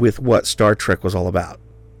with what Star Trek was all about,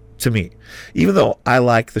 to me. Even though I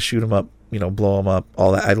like the shoot 'em up, blow 'em up,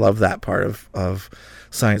 all that, I love that part of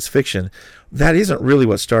science fiction, that isn't really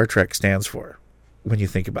what Star Trek stands for when you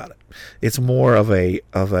think about it. It's more of a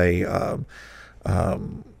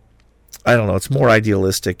I don't know, it's more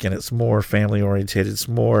idealistic and it's more family oriented. It's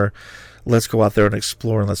more, let's go out there and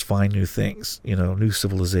explore and let's find new things, new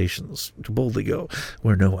civilizations to boldly go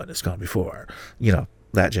where no one has gone before,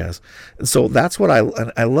 that jazz. And so that's what I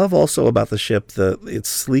love also about the ship, its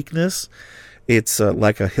sleekness. It's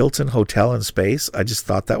like a Hilton hotel in space. I just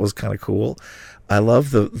thought that was kind of cool. I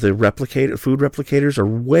love the food replicators are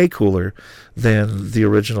way cooler than the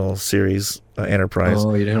original series Enterprise.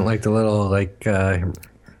 Oh, you didn't like the little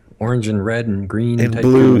orange and red and green and type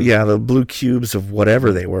blue thing. Yeah, the blue cubes of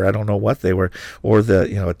whatever they were. I don't know what they were. Or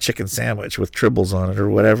the a chicken sandwich with tribbles on it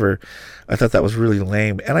or whatever. I thought that was really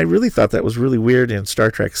lame, and I really thought that was really weird in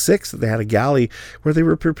Star Trek 6 that they had a galley where they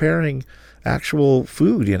were preparing actual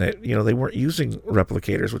food in it. They weren't using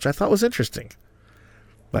replicators, which I thought was interesting.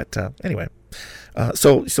 But anyway,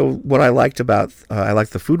 so what I liked about I like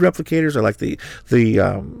the food replicators. I like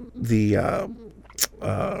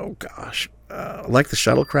I like the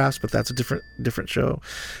shuttlecrafts, but that's a different show.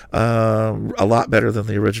 A lot better than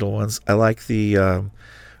the original ones. I like the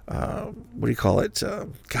what do you call it?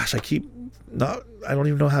 I don't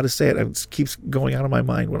even know how to say it. It keeps going out of my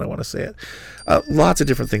mind when I want to say it. Lots of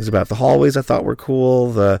different things about it. The hallways I thought were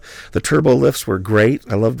cool. The turbo lifts were great.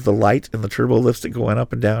 I loved the light in the turbo lifts that go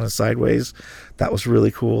up and down and sideways. That was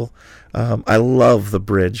really cool. I love the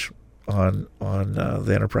bridge on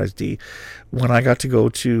the Enterprise D. When I got to go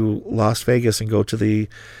to Las Vegas and go to the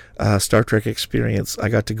Star Trek experience, I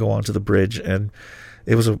got to go onto the bridge, and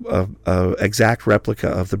it was a exact replica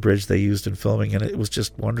of the bridge they used in filming, and it was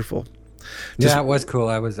just wonderful. It was cool.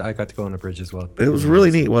 I got to go on the bridge as well. It was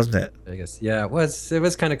really neat, wasn't it? I guess. Yeah, it was. It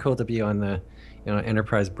was kind of cool to be on the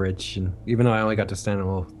Enterprise bridge, and even though I only got to stand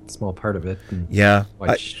a small part of it and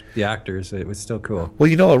watch the actors, it was still cool.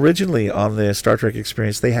 Well, originally on the Star Trek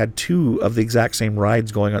experience, they had two of the exact same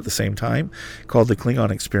rides going at the same time, called the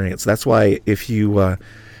Klingon experience. That's why if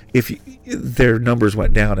their numbers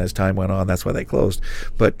went down as time went on, that's why they closed.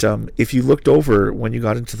 But if you looked over when you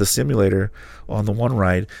got into the simulator on the one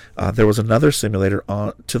ride, there was another simulator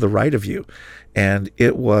to the right of you, and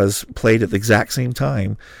it was played at the exact same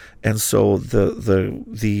time. And so the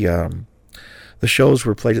shows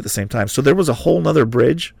were played at the same time. So there was a whole nother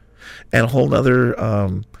bridge and a whole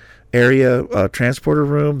nother area, transporter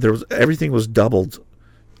room. Everything was doubled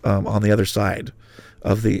on the other side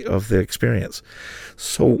of the experience.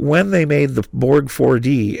 So when they made the Borg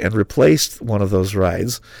 4D and replaced one of those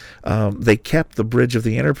rides, they kept the bridge of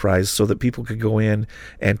the Enterprise so that people could go in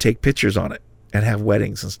and take pictures on it and have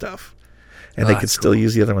weddings and stuff. And they could still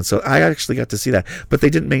use the other one. So I actually got to see that. But they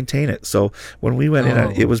didn't maintain it. So when we went in,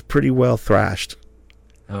 it was pretty well thrashed.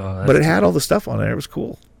 But it had all the stuff on it. It was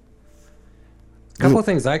cool. A couple of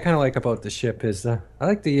things I kind of like about the ship is I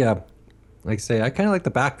like the, I kind of like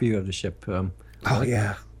the back view of the ship.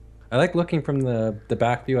 I like looking from the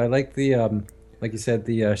back view. I like the, like you said,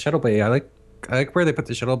 the shuttle bay. I like where they put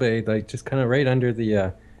the shuttle bay, like just kind of right under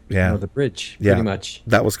the, the bridge, pretty much.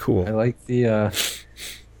 That was cool. I like the...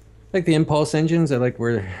 like the impulse engines. I like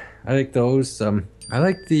those. I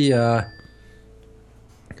like the.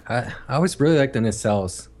 I always really like the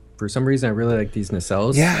nacelles. For some reason, I really like these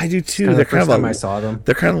nacelles. Yeah, I do too. They're kind of time I saw them.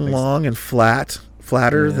 They're kind of long and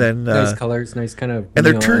flatter than. Nice colors, nice kind of. And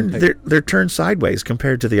they're turned sideways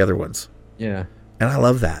compared to the other ones. Yeah. And I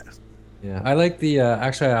love that. Yeah, I like the.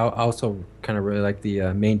 Actually, I also kind of really like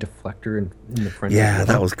the main deflector in the front. Yeah,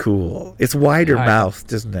 that was cool. It's wider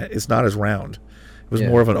mouthed, isn't it? It's not as round. It was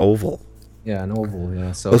more of an oval. Yeah, an oval.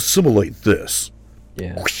 Yeah. So assimilate this.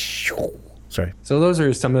 Yeah. Sorry. So those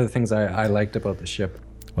are some of the things I liked about the ship.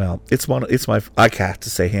 Well, it's my I have to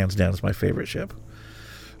say hands down it's my favorite ship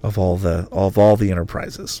of all the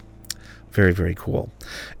Enterprises. Very, very cool.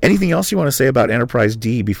 Anything else you want to say about Enterprise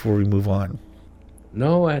D before we move on?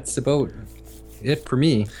 No, that's about it for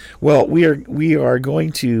me. Well, we are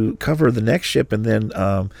going to cover the next ship, and then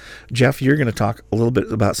Jeff, you're going to talk a little bit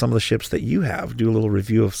about some of the ships that you have, do a little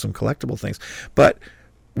review of some collectible things. But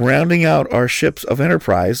rounding out our ships of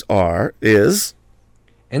Enterprise is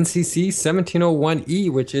NCC 1701E,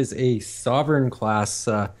 which is a Sovereign class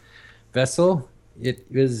vessel. It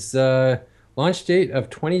is launch date of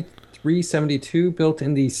 2372, built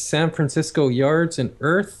in the San Francisco yards in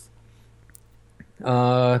Earth.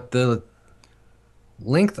 The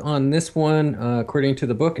length on this one, according to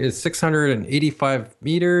the book, is 685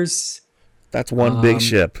 meters. That's one big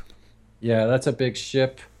ship. Yeah, that's a big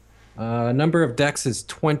ship. Number of decks is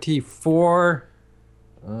 24.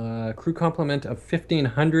 Crew complement of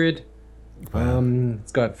 1,500.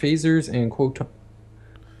 It's got phasers and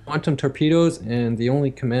quantum torpedoes, and the only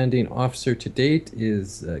commanding officer to date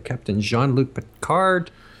is Captain Jean-Luc Picard.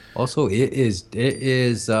 Also, it is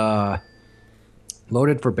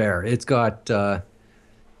loaded for bear. It's got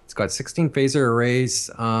 16 phaser arrays.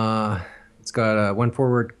 It's got one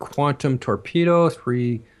forward quantum torpedo,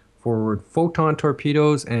 3 forward photon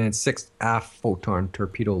torpedoes, and 6 aft photon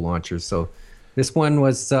torpedo launchers. So this one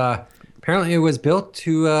was apparently it was built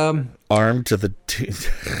to armed to the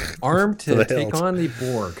armed to the take hilt. on the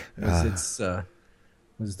Borg.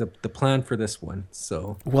 Was the plan for this one.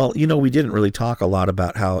 So well, we didn't really talk a lot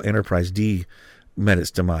about how Enterprise D met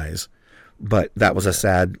its demise, but that was a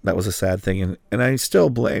sad thing, and I still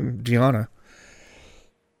blame Deanna.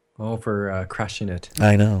 Oh, for crashing it.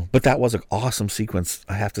 I know, but that was an awesome sequence,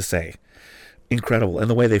 I have to say. Incredible, and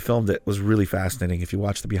the way they filmed it was really fascinating. If you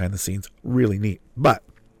watch the behind the scenes, really neat. But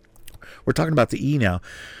we're talking about the E now.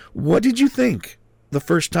 What did you think the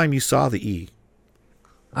first time you saw the E?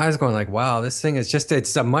 I was going like, wow, this thing is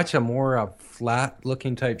it's a much more flat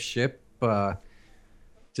looking type ship. It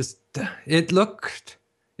looked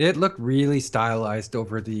really stylized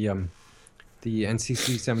over the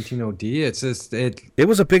NCC 170D. It's just it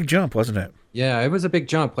was a big jump, wasn't it? Yeah, it was a big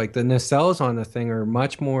jump. Like the nacelles on the thing are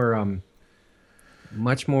much more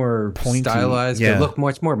pointy, stylized. yeah. They look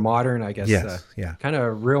much more modern, I guess. Yes, yeah. Kind of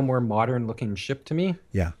a real more modern looking ship to me.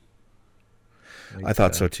 Yeah. Like, I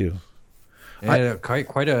thought so too. And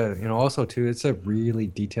quite a, also too, it's a really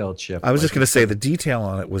detailed ship. I was just going to say the detail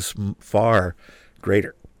on it was far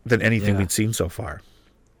greater than anything Yeah. we'd seen so far.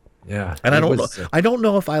 Yeah. And it I don't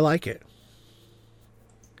know if I like it.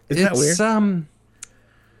 Isn't that weird?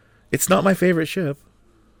 It's not my favorite ship.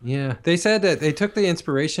 Yeah, they said that they took the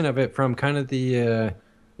inspiration of it from kind of the,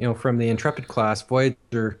 from the Intrepid class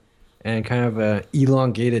Voyager, and kind of a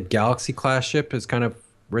elongated Galaxy class ship is kind of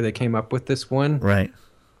where they came up with this one. Right.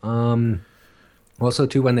 Also,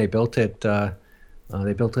 too, when they built it,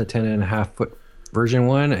 they built a 10.5-foot version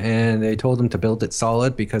one, and they told them to build it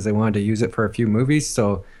solid because they wanted to use it for a few movies.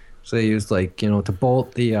 So they used to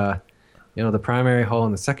bolt the, the primary hull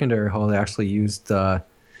and the secondary hull. They actually used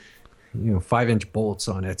 5-inch bolts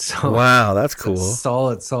on it. So wow, that's cool. It's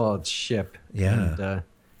a solid ship. Yeah. And,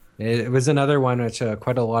 it was another one which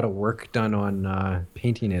quite a lot of work done on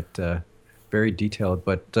painting it, very detailed.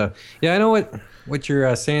 But yeah, I know what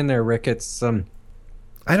you're saying there, Rick. It's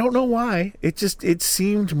I don't know why. It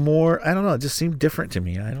seemed more. I don't know. It just seemed different to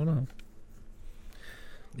me. I don't know.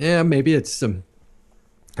 Yeah, maybe it's I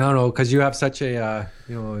don't know, because you have such a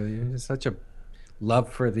such a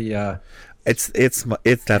love for the. That's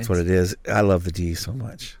what it is. I love the D so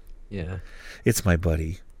much. Yeah. It's my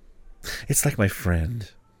buddy. It's like my friend.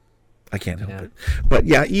 I can't help it. But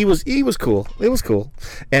yeah, E was cool. It was cool.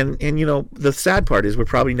 And the sad part is we're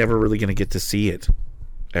probably never really going to get to see it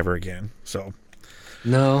ever again. So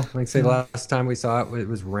no, like say last time we saw it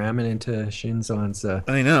was ramming into Shinzon's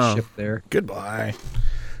ship there. Goodbye.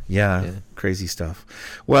 Yeah, crazy stuff.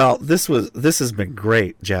 Well, this has been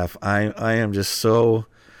great, Jeff. I am just so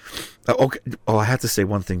okay. Oh, I have to say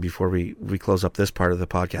one thing before we close up this part of the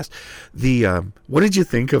podcast. What did you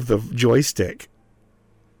think of the joystick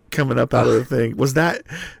coming up out of the thing?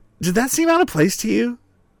 Did that seem out of place to you?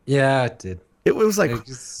 Yeah, it did. It was like, are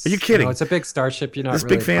you kidding? It's a big starship. You're not this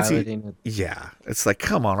really big fancy piloting it. Yeah, it's like,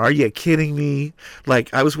 come on, are you kidding me?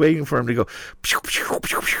 Like, I was waiting for him to go pew, pew,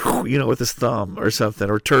 pew, pew, with his thumb or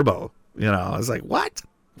something, or turbo. I was like, what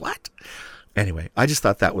anyway, I just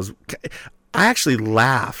thought that was, I actually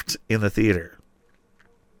laughed in the theater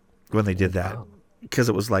when they did that, because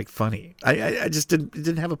it was like funny. I just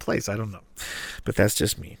didn't have a place. I don't know, but that's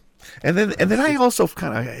just me. And then I also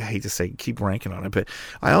kind of, I hate to say keep ranking on it, but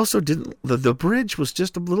I also didn't. The bridge was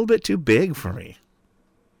just a little bit too big for me.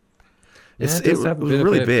 Yeah, It was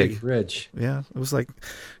really big. Bridge. Yeah, it was like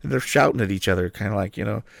they're shouting at each other, kind of like,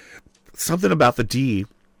 something about the D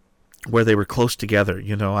where they were close together.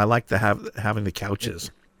 I like having the couches.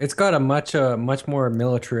 It's got a much more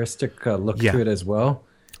militaristic look to it as well.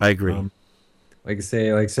 I agree. Like I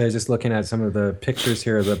say, just looking at some of the pictures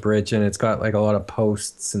here of the bridge, and it's got like a lot of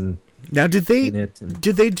posts and. Now, did they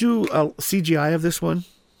do a CGI of this one?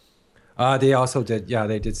 They also did. Yeah,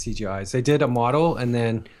 they did CGIs. They did a model, and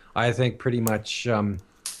then I think pretty much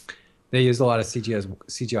they used a lot of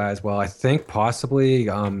CGI as well. I think possibly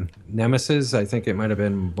Nemesis. I think it might have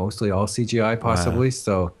been mostly all CGI, possibly. Wow.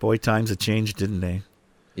 So boy, times have changed, didn't they?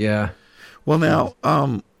 Yeah. Well, now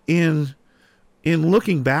in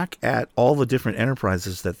looking back at all the different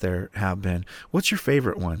Enterprises that there have been, what's your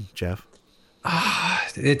favorite one, Jeff?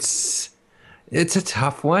 It's a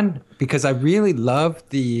tough one because I really love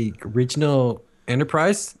the original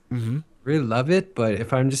Enterprise. Mm-hmm. Really love it, but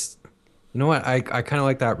if I'm just, you know what, I kind of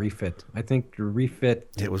like that refit. I think the refit.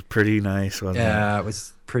 It was pretty nice, wasn't it? Yeah, it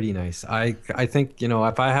was pretty nice. I think,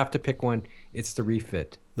 if I have to pick one, it's the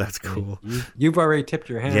refit. That's cool. You've already tipped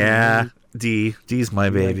your hand. Yeah, D's my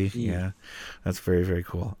baby. Yeah, that's very, very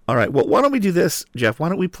cool. All right, well, why don't we do this, Jeff? Why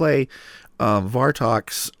don't we play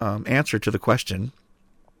Vartok's answer to the question,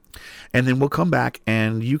 and then we'll come back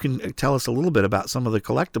and you can tell us a little bit about some of the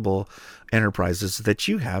collectible Enterprises that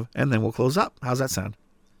you have, and then we'll close up. How's that sound?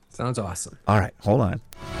 Sounds awesome. All right, hold on.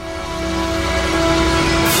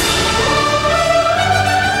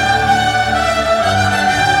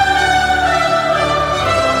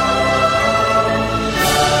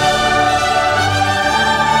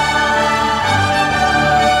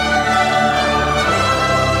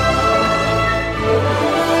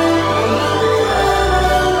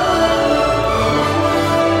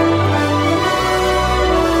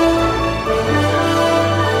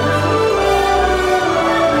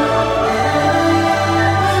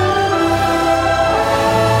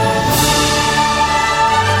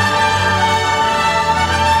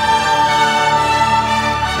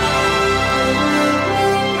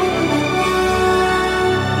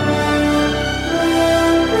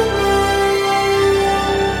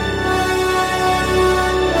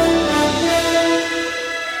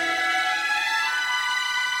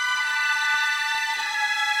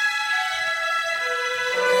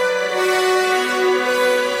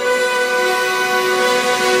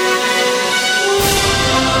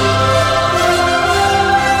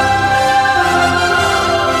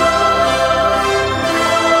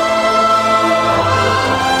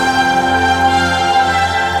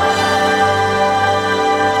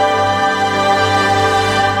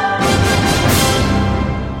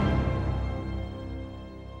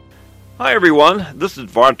 Hi everyone, this is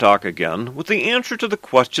Vartok again with the answer to the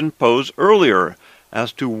question posed earlier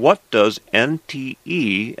as to what does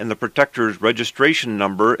NTE and the Protector's registration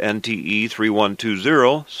number NTE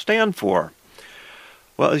 3120 stand for.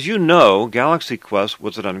 Well, as you know, Galaxy Quest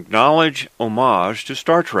was an acknowledged homage to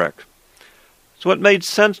Star Trek. So it made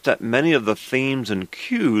sense that many of the themes and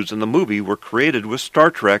cues in the movie were created with Star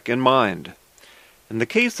Trek in mind. In the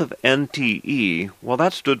case of NTE, well,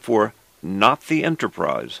 that stood for Not the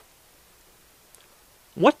Enterprise.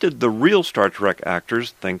 What did the real Star Trek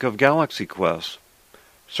actors think of Galaxy Quest?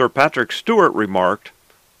 Sir Patrick Stewart remarked,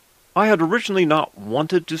 "I had originally not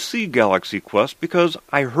wanted to see Galaxy Quest because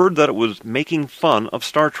I heard that it was making fun of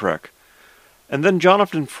Star Trek. And then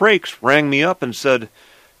Jonathan Frakes rang me up and said,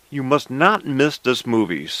 'You must not miss this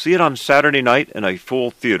movie. See it on Saturday night in a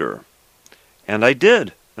full theater.' And I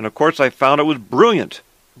did, and of course I found it was brilliant.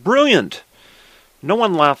 Brilliant! No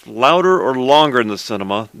one laughed louder or longer in the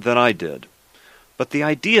cinema than I did. But the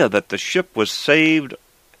idea that the ship was saved,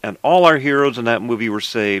 and all our heroes in that movie were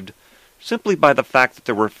saved, simply by the fact that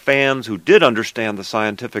there were fans who did understand the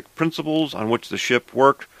scientific principles on which the ship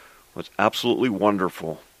worked, was absolutely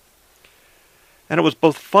wonderful. And it was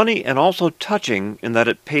both funny and also touching in that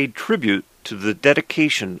it paid tribute to the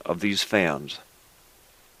dedication of these fans."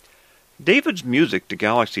 David's music to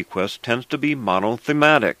Galaxy Quest tends to be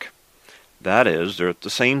monothematic. That is, the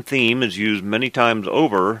same theme is used many times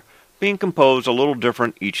over, being composed a little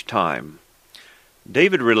different each time.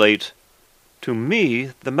 David relates, "To me,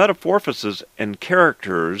 the metamorphosis in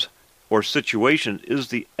characters or situation is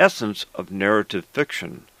the essence of narrative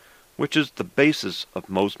fiction, which is the basis of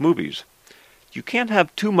most movies. You can't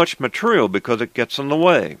have too much material because it gets in the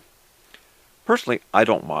way. Personally, I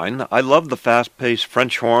don't mind. I love the fast-paced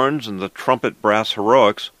French horns and the trumpet brass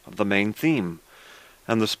heroics of the main theme,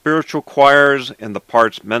 and the spiritual choirs and the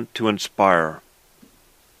parts meant to inspire.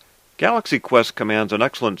 Galaxy Quest commands an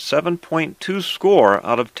excellent 7.2 score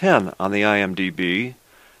out of 10 on the IMDb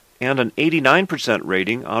and an 89%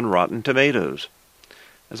 rating on Rotten Tomatoes.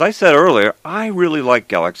 As I said earlier, I really like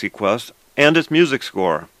Galaxy Quest and its music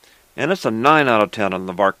score, and it's a 9 out of 10 on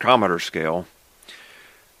the Varkometer scale.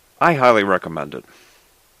 I highly recommend it.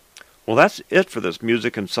 Well, that's it for this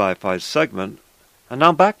Music and Sci-Fi segment, and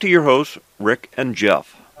now back to your hosts, Rick and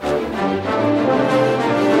Jeff.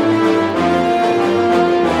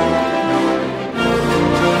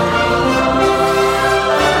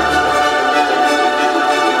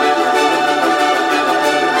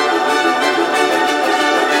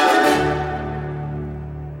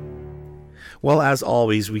 Well, as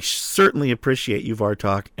always, we certainly appreciate you,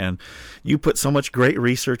 Vartok, and you put so much great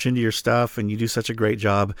research into your stuff, and you do such a great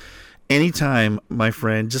job. Anytime, my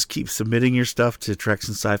friend, just keep submitting your stuff to Treks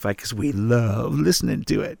and Sci-Fi because we love listening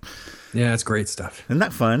to it. Yeah, it's great stuff. Isn't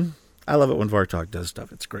that fun? I love it when Vartok does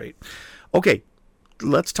stuff. It's great. Okay,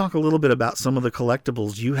 let's talk a little bit about some of the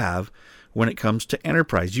collectibles you have when it comes to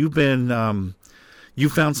Enterprise. You've been, you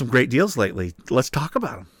found some great deals lately. Let's talk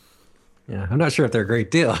about them. Yeah, I'm not sure if they're great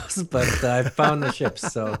deals, but I've found the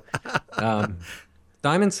ships. So,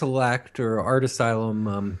 Diamond Select or Art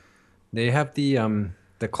Asylum, they have the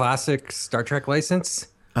classic Star Trek license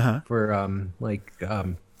for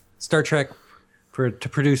Star Trek to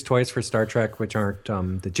produce toys for Star Trek, which aren't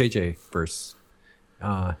the JJ verse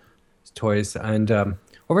toys. And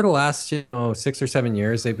over the last 6 or 7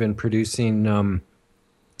 years, they've been producing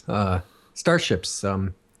starships.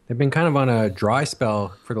 They've been kind of on a dry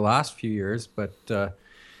spell for the last few years, but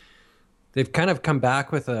they've kind of come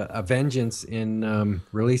back with a vengeance in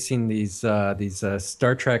releasing these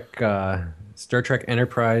Star Trek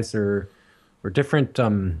Enterprise or different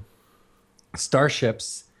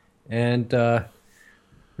starships, and they're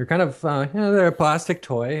kind of they're a plastic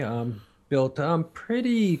toy built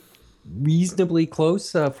pretty reasonably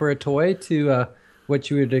close for a toy to what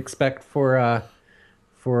you would expect for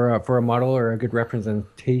a model or a good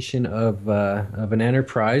representation of an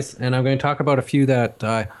Enterprise. And I'm going to talk about a few that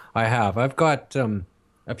I have. I've got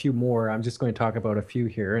a few more. I'm just going to talk about a few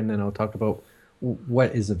here, and then I'll talk about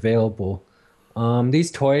what is available.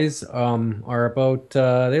 These toys are about,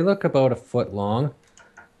 they look about a foot long.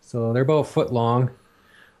 So they're about a foot long.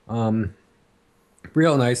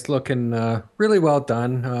 Real nice looking, really well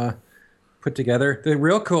done. Put together. The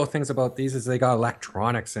real cool things about these is they got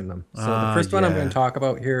electronics in them. So the first one I'm going to talk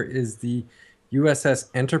about here is the USS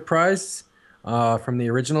Enterprise from the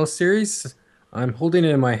original series. I'm holding it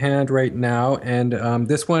in my hand right now, and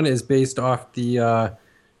this one is based off the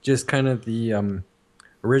just kind of the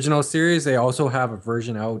original series. They also have a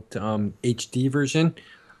version out, HD version,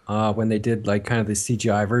 when they did like kind of the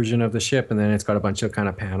CGI version of the ship, and then it's got a bunch of kind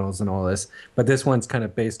of panels and all this. But this one's kind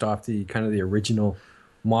of based off the kind of the original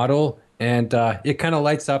model. And it kind of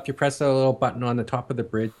lights up. You press a little button on the top of the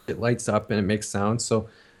bridge, it lights up and it makes sounds. So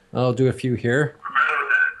I'll do a few here.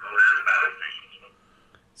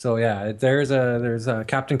 So yeah, there's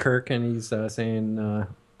Captain Kirk, and he's saying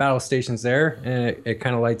battle stations there, and it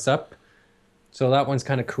kind of lights up. So that one's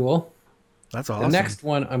kind of cool. That's awesome. The next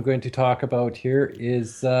one I'm going to talk about here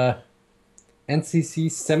is NCC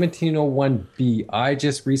 1701B. I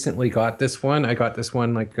just recently got this one. I got this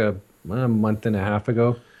one like a month and a half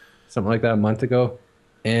ago. Something like that, a month ago.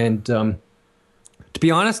 And to be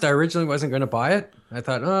honest, I originally wasn't going to buy it. I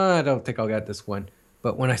thought, I don't think I'll get this one.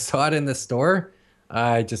 But when I saw it in the store,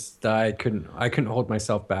 I couldn't hold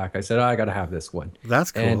myself back. I said, I got to have this one.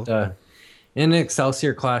 That's cool. And in an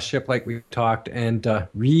Excelsior class ship, like we talked, and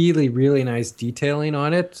really, really nice detailing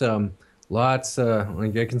on it. Lots,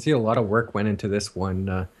 like I can see a lot of work went into this one.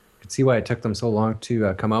 I can see why it took them so long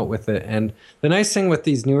to come out with it. And the nice thing with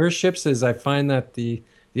these newer ships is I find that the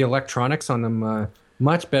electronics on them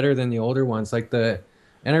much better than the older ones. Like the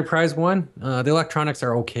Enterprise one, the electronics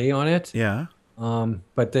are okay on it. Yeah.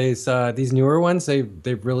 But these newer ones,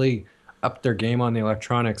 they've really upped their game on the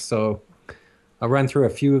electronics. So I'll run through a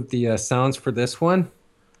few of the sounds for this one.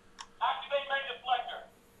 Activate main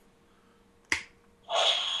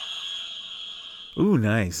deflector. Ooh,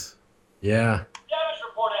 nice. Yeah. Damage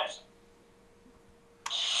report, Ensign.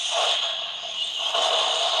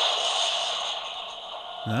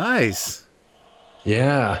 Nice.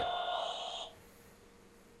 Yeah.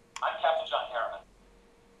 I'm Captain John Harriman.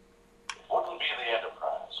 It wouldn't be the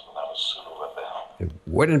Enterprise without a Sulu at the helm. It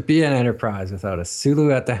wouldn't be an Enterprise without a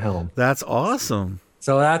Sulu at the helm. That's awesome.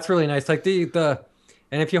 So that's really nice. Like the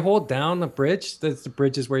and if you hold down the bridge, the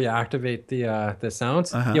bridge is where you activate the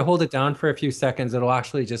sounds. You hold it down for a few seconds, it'll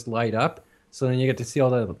actually just light up. So then you get to see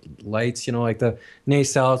all the lights, like the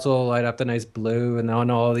nacelles will light up the nice blue, and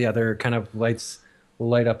then all the other kind of lights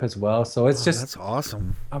light up as well. So it's just that's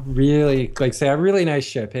awesome. a really, a really nice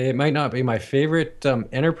ship. It might not be my favorite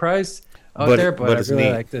Enterprise out there, but I it's really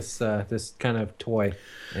neat. like this kind of toy.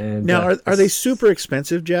 And Now, are they super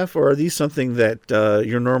expensive, Jeff, or are these something that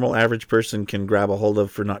your normal average person can grab a hold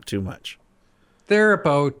of for not too much? They're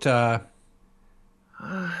about $60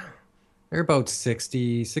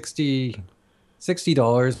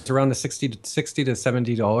 around the $60 to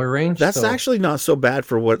 $70 range. That's So, actually not so bad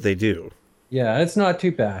for what they do. yeah, it's not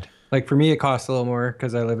too bad. Like for me, it costs a little more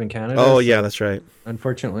because I live in Canada. Oh, so yeah, that's right.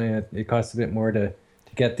 unfortunately, it costs a bit more to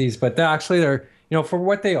get these, but they're for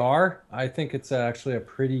what they are. I think it's actually a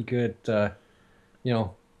pretty good. If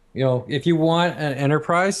you want an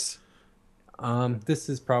Enterprise, this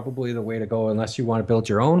is probably the way to go. Unless you want to build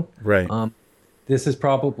your own, Right. this is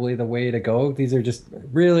probably the way to go. These are just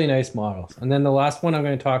really nice models. And then the last one I'm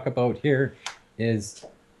going to talk about here is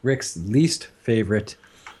Rick's least favorite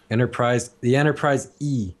Enterprise, the Enterprise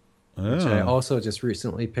E, which I also just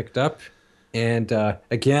recently picked up. And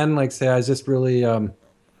again, I was just really,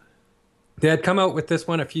 they had come out with this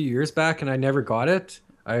one a few years back and I never got it.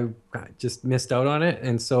 I just missed out on it.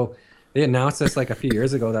 And so they announced this a few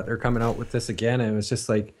years ago that they're coming out with this again. And it was just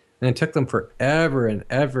and it took them forever and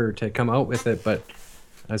ever to come out with it. But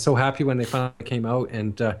I was so happy when they finally came out,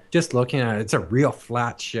 and just looking at it, it's a real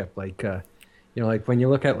flat ship. When you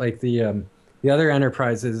look at the other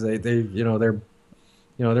Enterprises, they're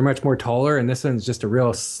much more taller, and this one's just a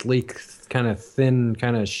real sleek, kind of thin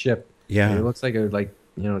kind of ship. Yeah. It looks like it would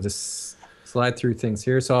just slide through things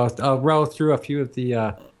here. So I'll roll through a few of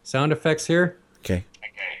the sound effects here. Okay.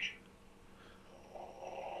 Engage.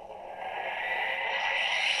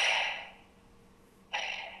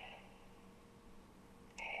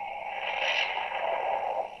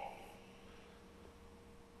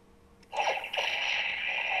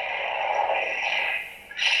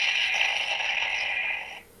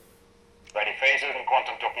 Ready phasers and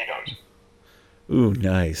quantum torpedoes. Ooh,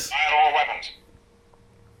 nice. Fire all weapons.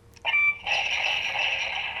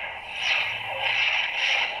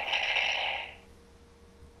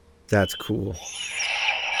 That's cool.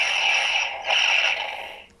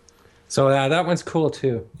 So that one's cool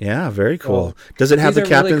too. Yeah, very cool. Well, Does it have these the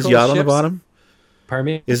are really captain's cool yacht on the ships. bottom? Pardon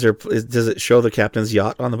me? Does it show the captain's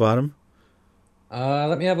yacht on the bottom?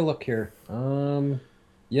 Let me have a look here.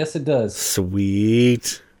 Yes, it does.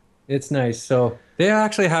 Sweet. It's nice. So they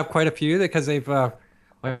actually have quite a few because they've. I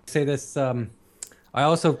say this. I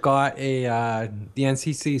also got the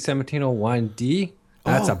NCC 1701D.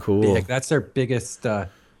 That's Oh, cool. big. That's their biggest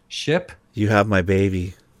ship. You have my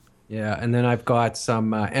baby. Yeah, and then I've got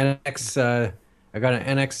some NX. I got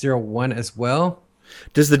an NX-01 as well.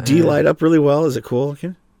 Does the D light up really well? Is it cool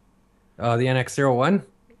looking? The NX-01.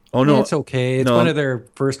 Oh no, It's okay. It's no. one of their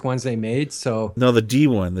first ones they made. So No, the D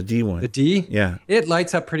one. The D one. the D. Yeah. It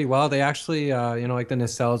lights up pretty well. They actually, the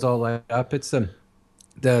nacelles all light up. It's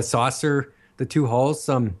the saucer, the two hulls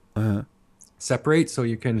separate, so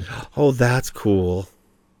you can Oh, that's cool.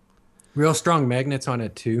 real strong magnets on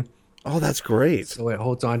it too, Oh, that's great. so it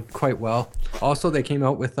holds on quite well. Also, they came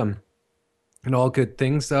out with an all good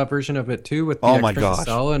things version of it too, with the Oh my extra gosh.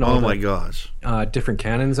 nacelle and all Oh my the gosh. different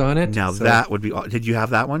cannons on it. Now So- that would be. Did you have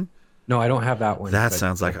that one? no, I don't have that one. That but-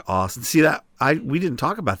 sounds like awesome. See that we didn't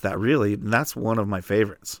talk about that really, and that's one of my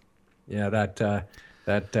favorites. Yeah, that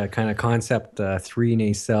kind of concept 3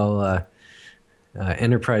 nacelle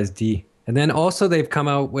Enterprise D. And then also they've come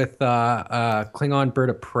out with Klingon Bird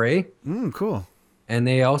of Prey, Cool. and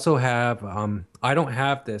they also have I don't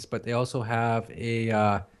have this, but they also have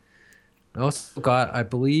I also got, I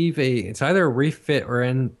believe, it's either a refit or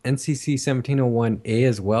an NCC 1701A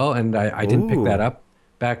as well, and I didn't pick that Ooh. up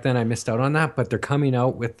back then. I missed out on that, but they're coming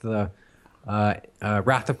out with the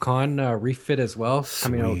Wrath of Khan refit as well,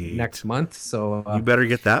 coming out Sweet. next month. So You better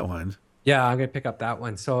get that one. yeah, I'm gonna pick up that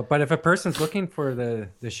one. So, but if a person's looking for the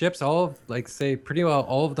ships, pretty well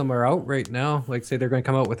all of them are out right now. Say they're going to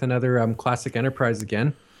come out with another classic Enterprise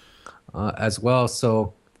again, as well.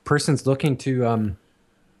 So, person's looking to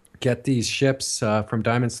get these ships from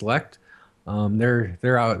Diamond Select. They're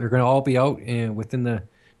out. They're going to all be out within the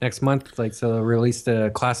next month. So they'll release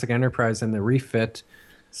the classic Enterprise and the refit.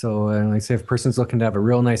 So, if a person's looking to have a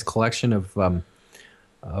real nice collection of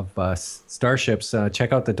starships,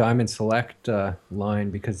 check out the Diamond Select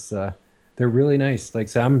line, because they're really nice.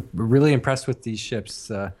 I'm really impressed with these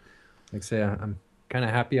ships. I'm kind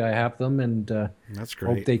of happy I have them, and That's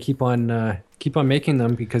hope great. they keep on making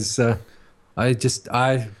them, because one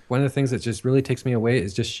of the things that just really takes me away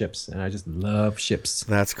is just ships, and I just love ships.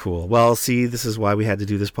 That's cool. Well, see, this is why we had to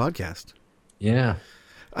do this podcast. Yeah.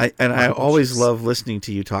 I always love listening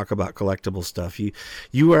to you talk about collectible stuff. You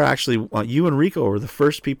are actually, you and Rico are the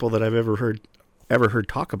first people that I've ever heard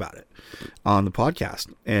talk about it on the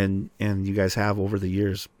podcast, and you guys have over the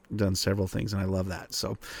years done several things, and I love that.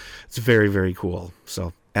 So it's very, very cool.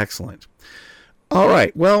 So excellent. All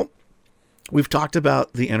right. Well, we've talked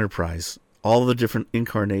about the Enterprise, all the different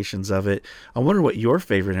incarnations of it. I wonder what your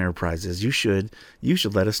favorite Enterprise is. You should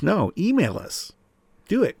let us know. Email us.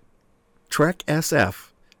 Do it.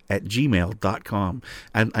 treksf@gmail.com.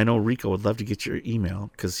 And I know Rico would love to get your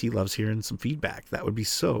email because he loves hearing some feedback. That would be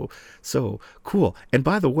so cool. And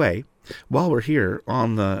by the way, while we're here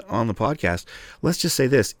on the podcast, let's just say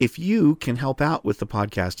this. If you can help out with the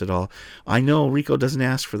podcast at all, I know Rico doesn't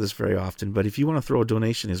ask for this very often, but if you want to throw a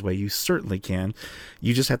donation his way, you certainly can.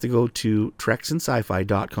 You just have to go to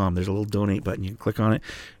treksandsci-fi.com. There's a little donate button. You can click on it.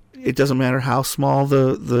 It doesn't matter how small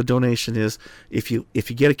the donation is. If you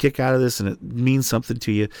get a kick out of this and it means something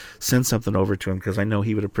to you, send something over to him, because I know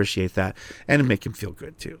he would appreciate that, and it'd make him feel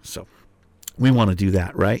good too. So we want to do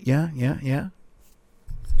that, right? Yeah.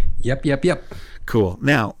 Yep. Cool.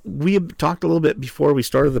 Now, we had talked a little bit before we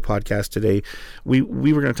started the podcast today. We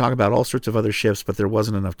were going to talk about all sorts of other ships, but there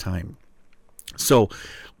wasn't enough time. So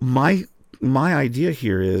my idea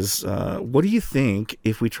here is, what do you think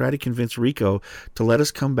if we try to convince Rico to let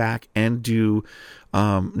us come back and do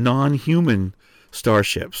non-human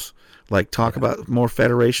starships? Like talk about more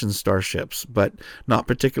Federation starships, but not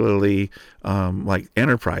particularly like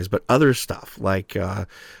Enterprise, but other stuff like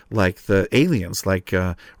the aliens, like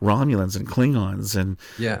Romulans and Klingons and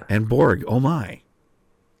Borg. Oh my!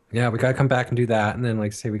 Yeah, we gotta come back and do that, and then we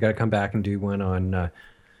gotta come back and do one on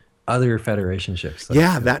other Federation ships.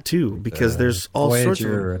 Like, that too, because there's all Voyager, sorts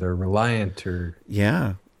of, or the Reliant, or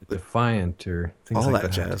Defiant, or things all like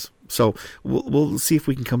that jazz. So we'll see if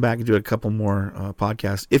we can come back and do a couple more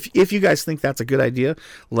podcasts. If you guys think that's a good idea,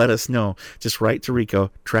 let us know. Just write to Rico,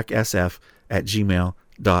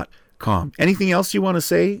 treksf@gmail.com. Anything else you want to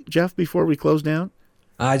say, Jeff, before we close down?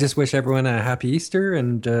 I just wish everyone a happy Easter,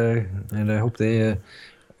 and I hope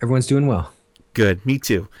everyone's doing well. Good. Me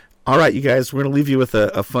too. All right, you guys, we're going to leave you with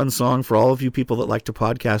a fun song for all of you people that like to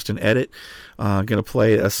podcast and edit. I'm going to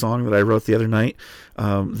play a song that I wrote the other night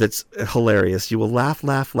that's hilarious. You will laugh,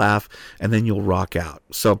 and then you'll rock out.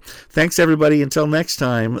 So thanks, everybody. Until next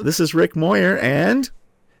time, this is Rick Moyer, and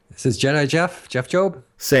this is Jedi Jeff Job,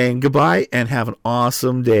 saying goodbye and have an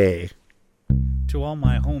awesome day. To all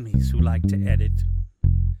my homies who like to edit.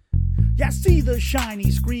 Yeah, see the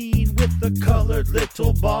shiny screen with the colored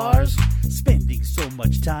little bars. Spending so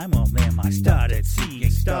much time on them, I started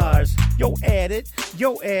seeing stars. Yo, edit,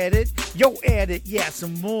 yeah,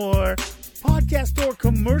 some more. Podcast or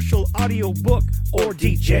commercial, audio book or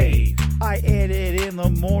DJ. I edit in the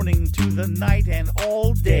morning to the night and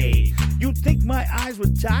all day. You'd think my eyes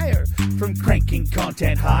would tire from cranking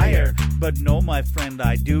content higher. But no, my friend,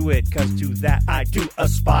 I do it, cause to that I do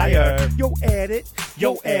aspire. Yo, edit,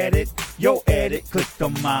 click the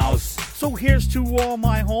mouse. So here's to all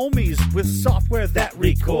my homies with software that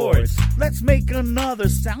records. Let's make another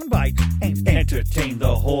soundbite and entertain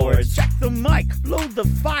the hordes. Check the mic, load the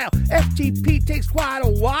file. FTP takes quite a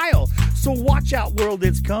while. So watch out, world,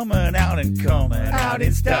 it's coming out and coming out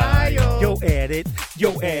in style. Yo, edit,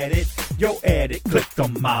 click the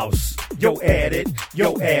mouse. Yo, edit,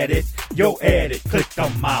 click the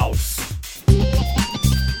mouse.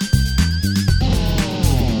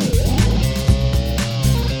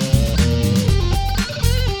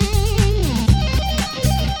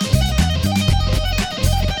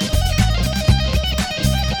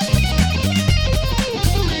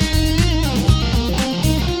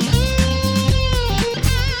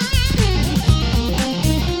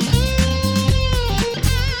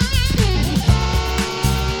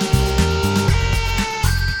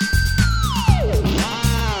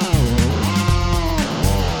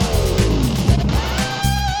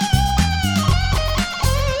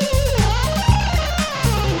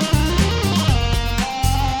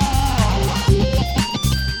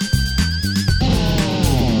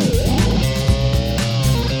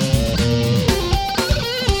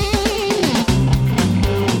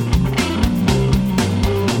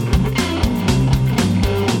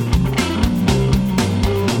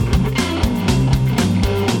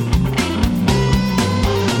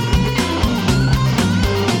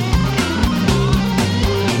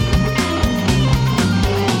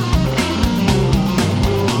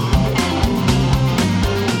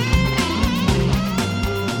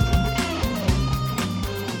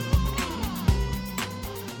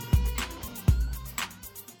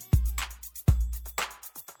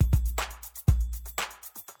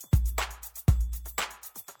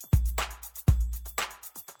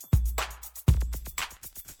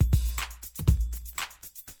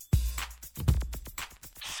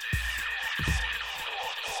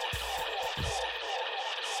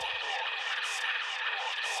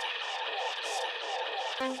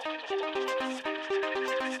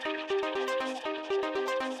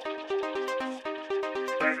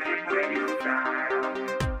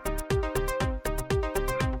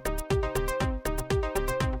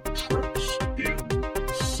 Traps in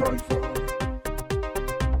Sci-Fi.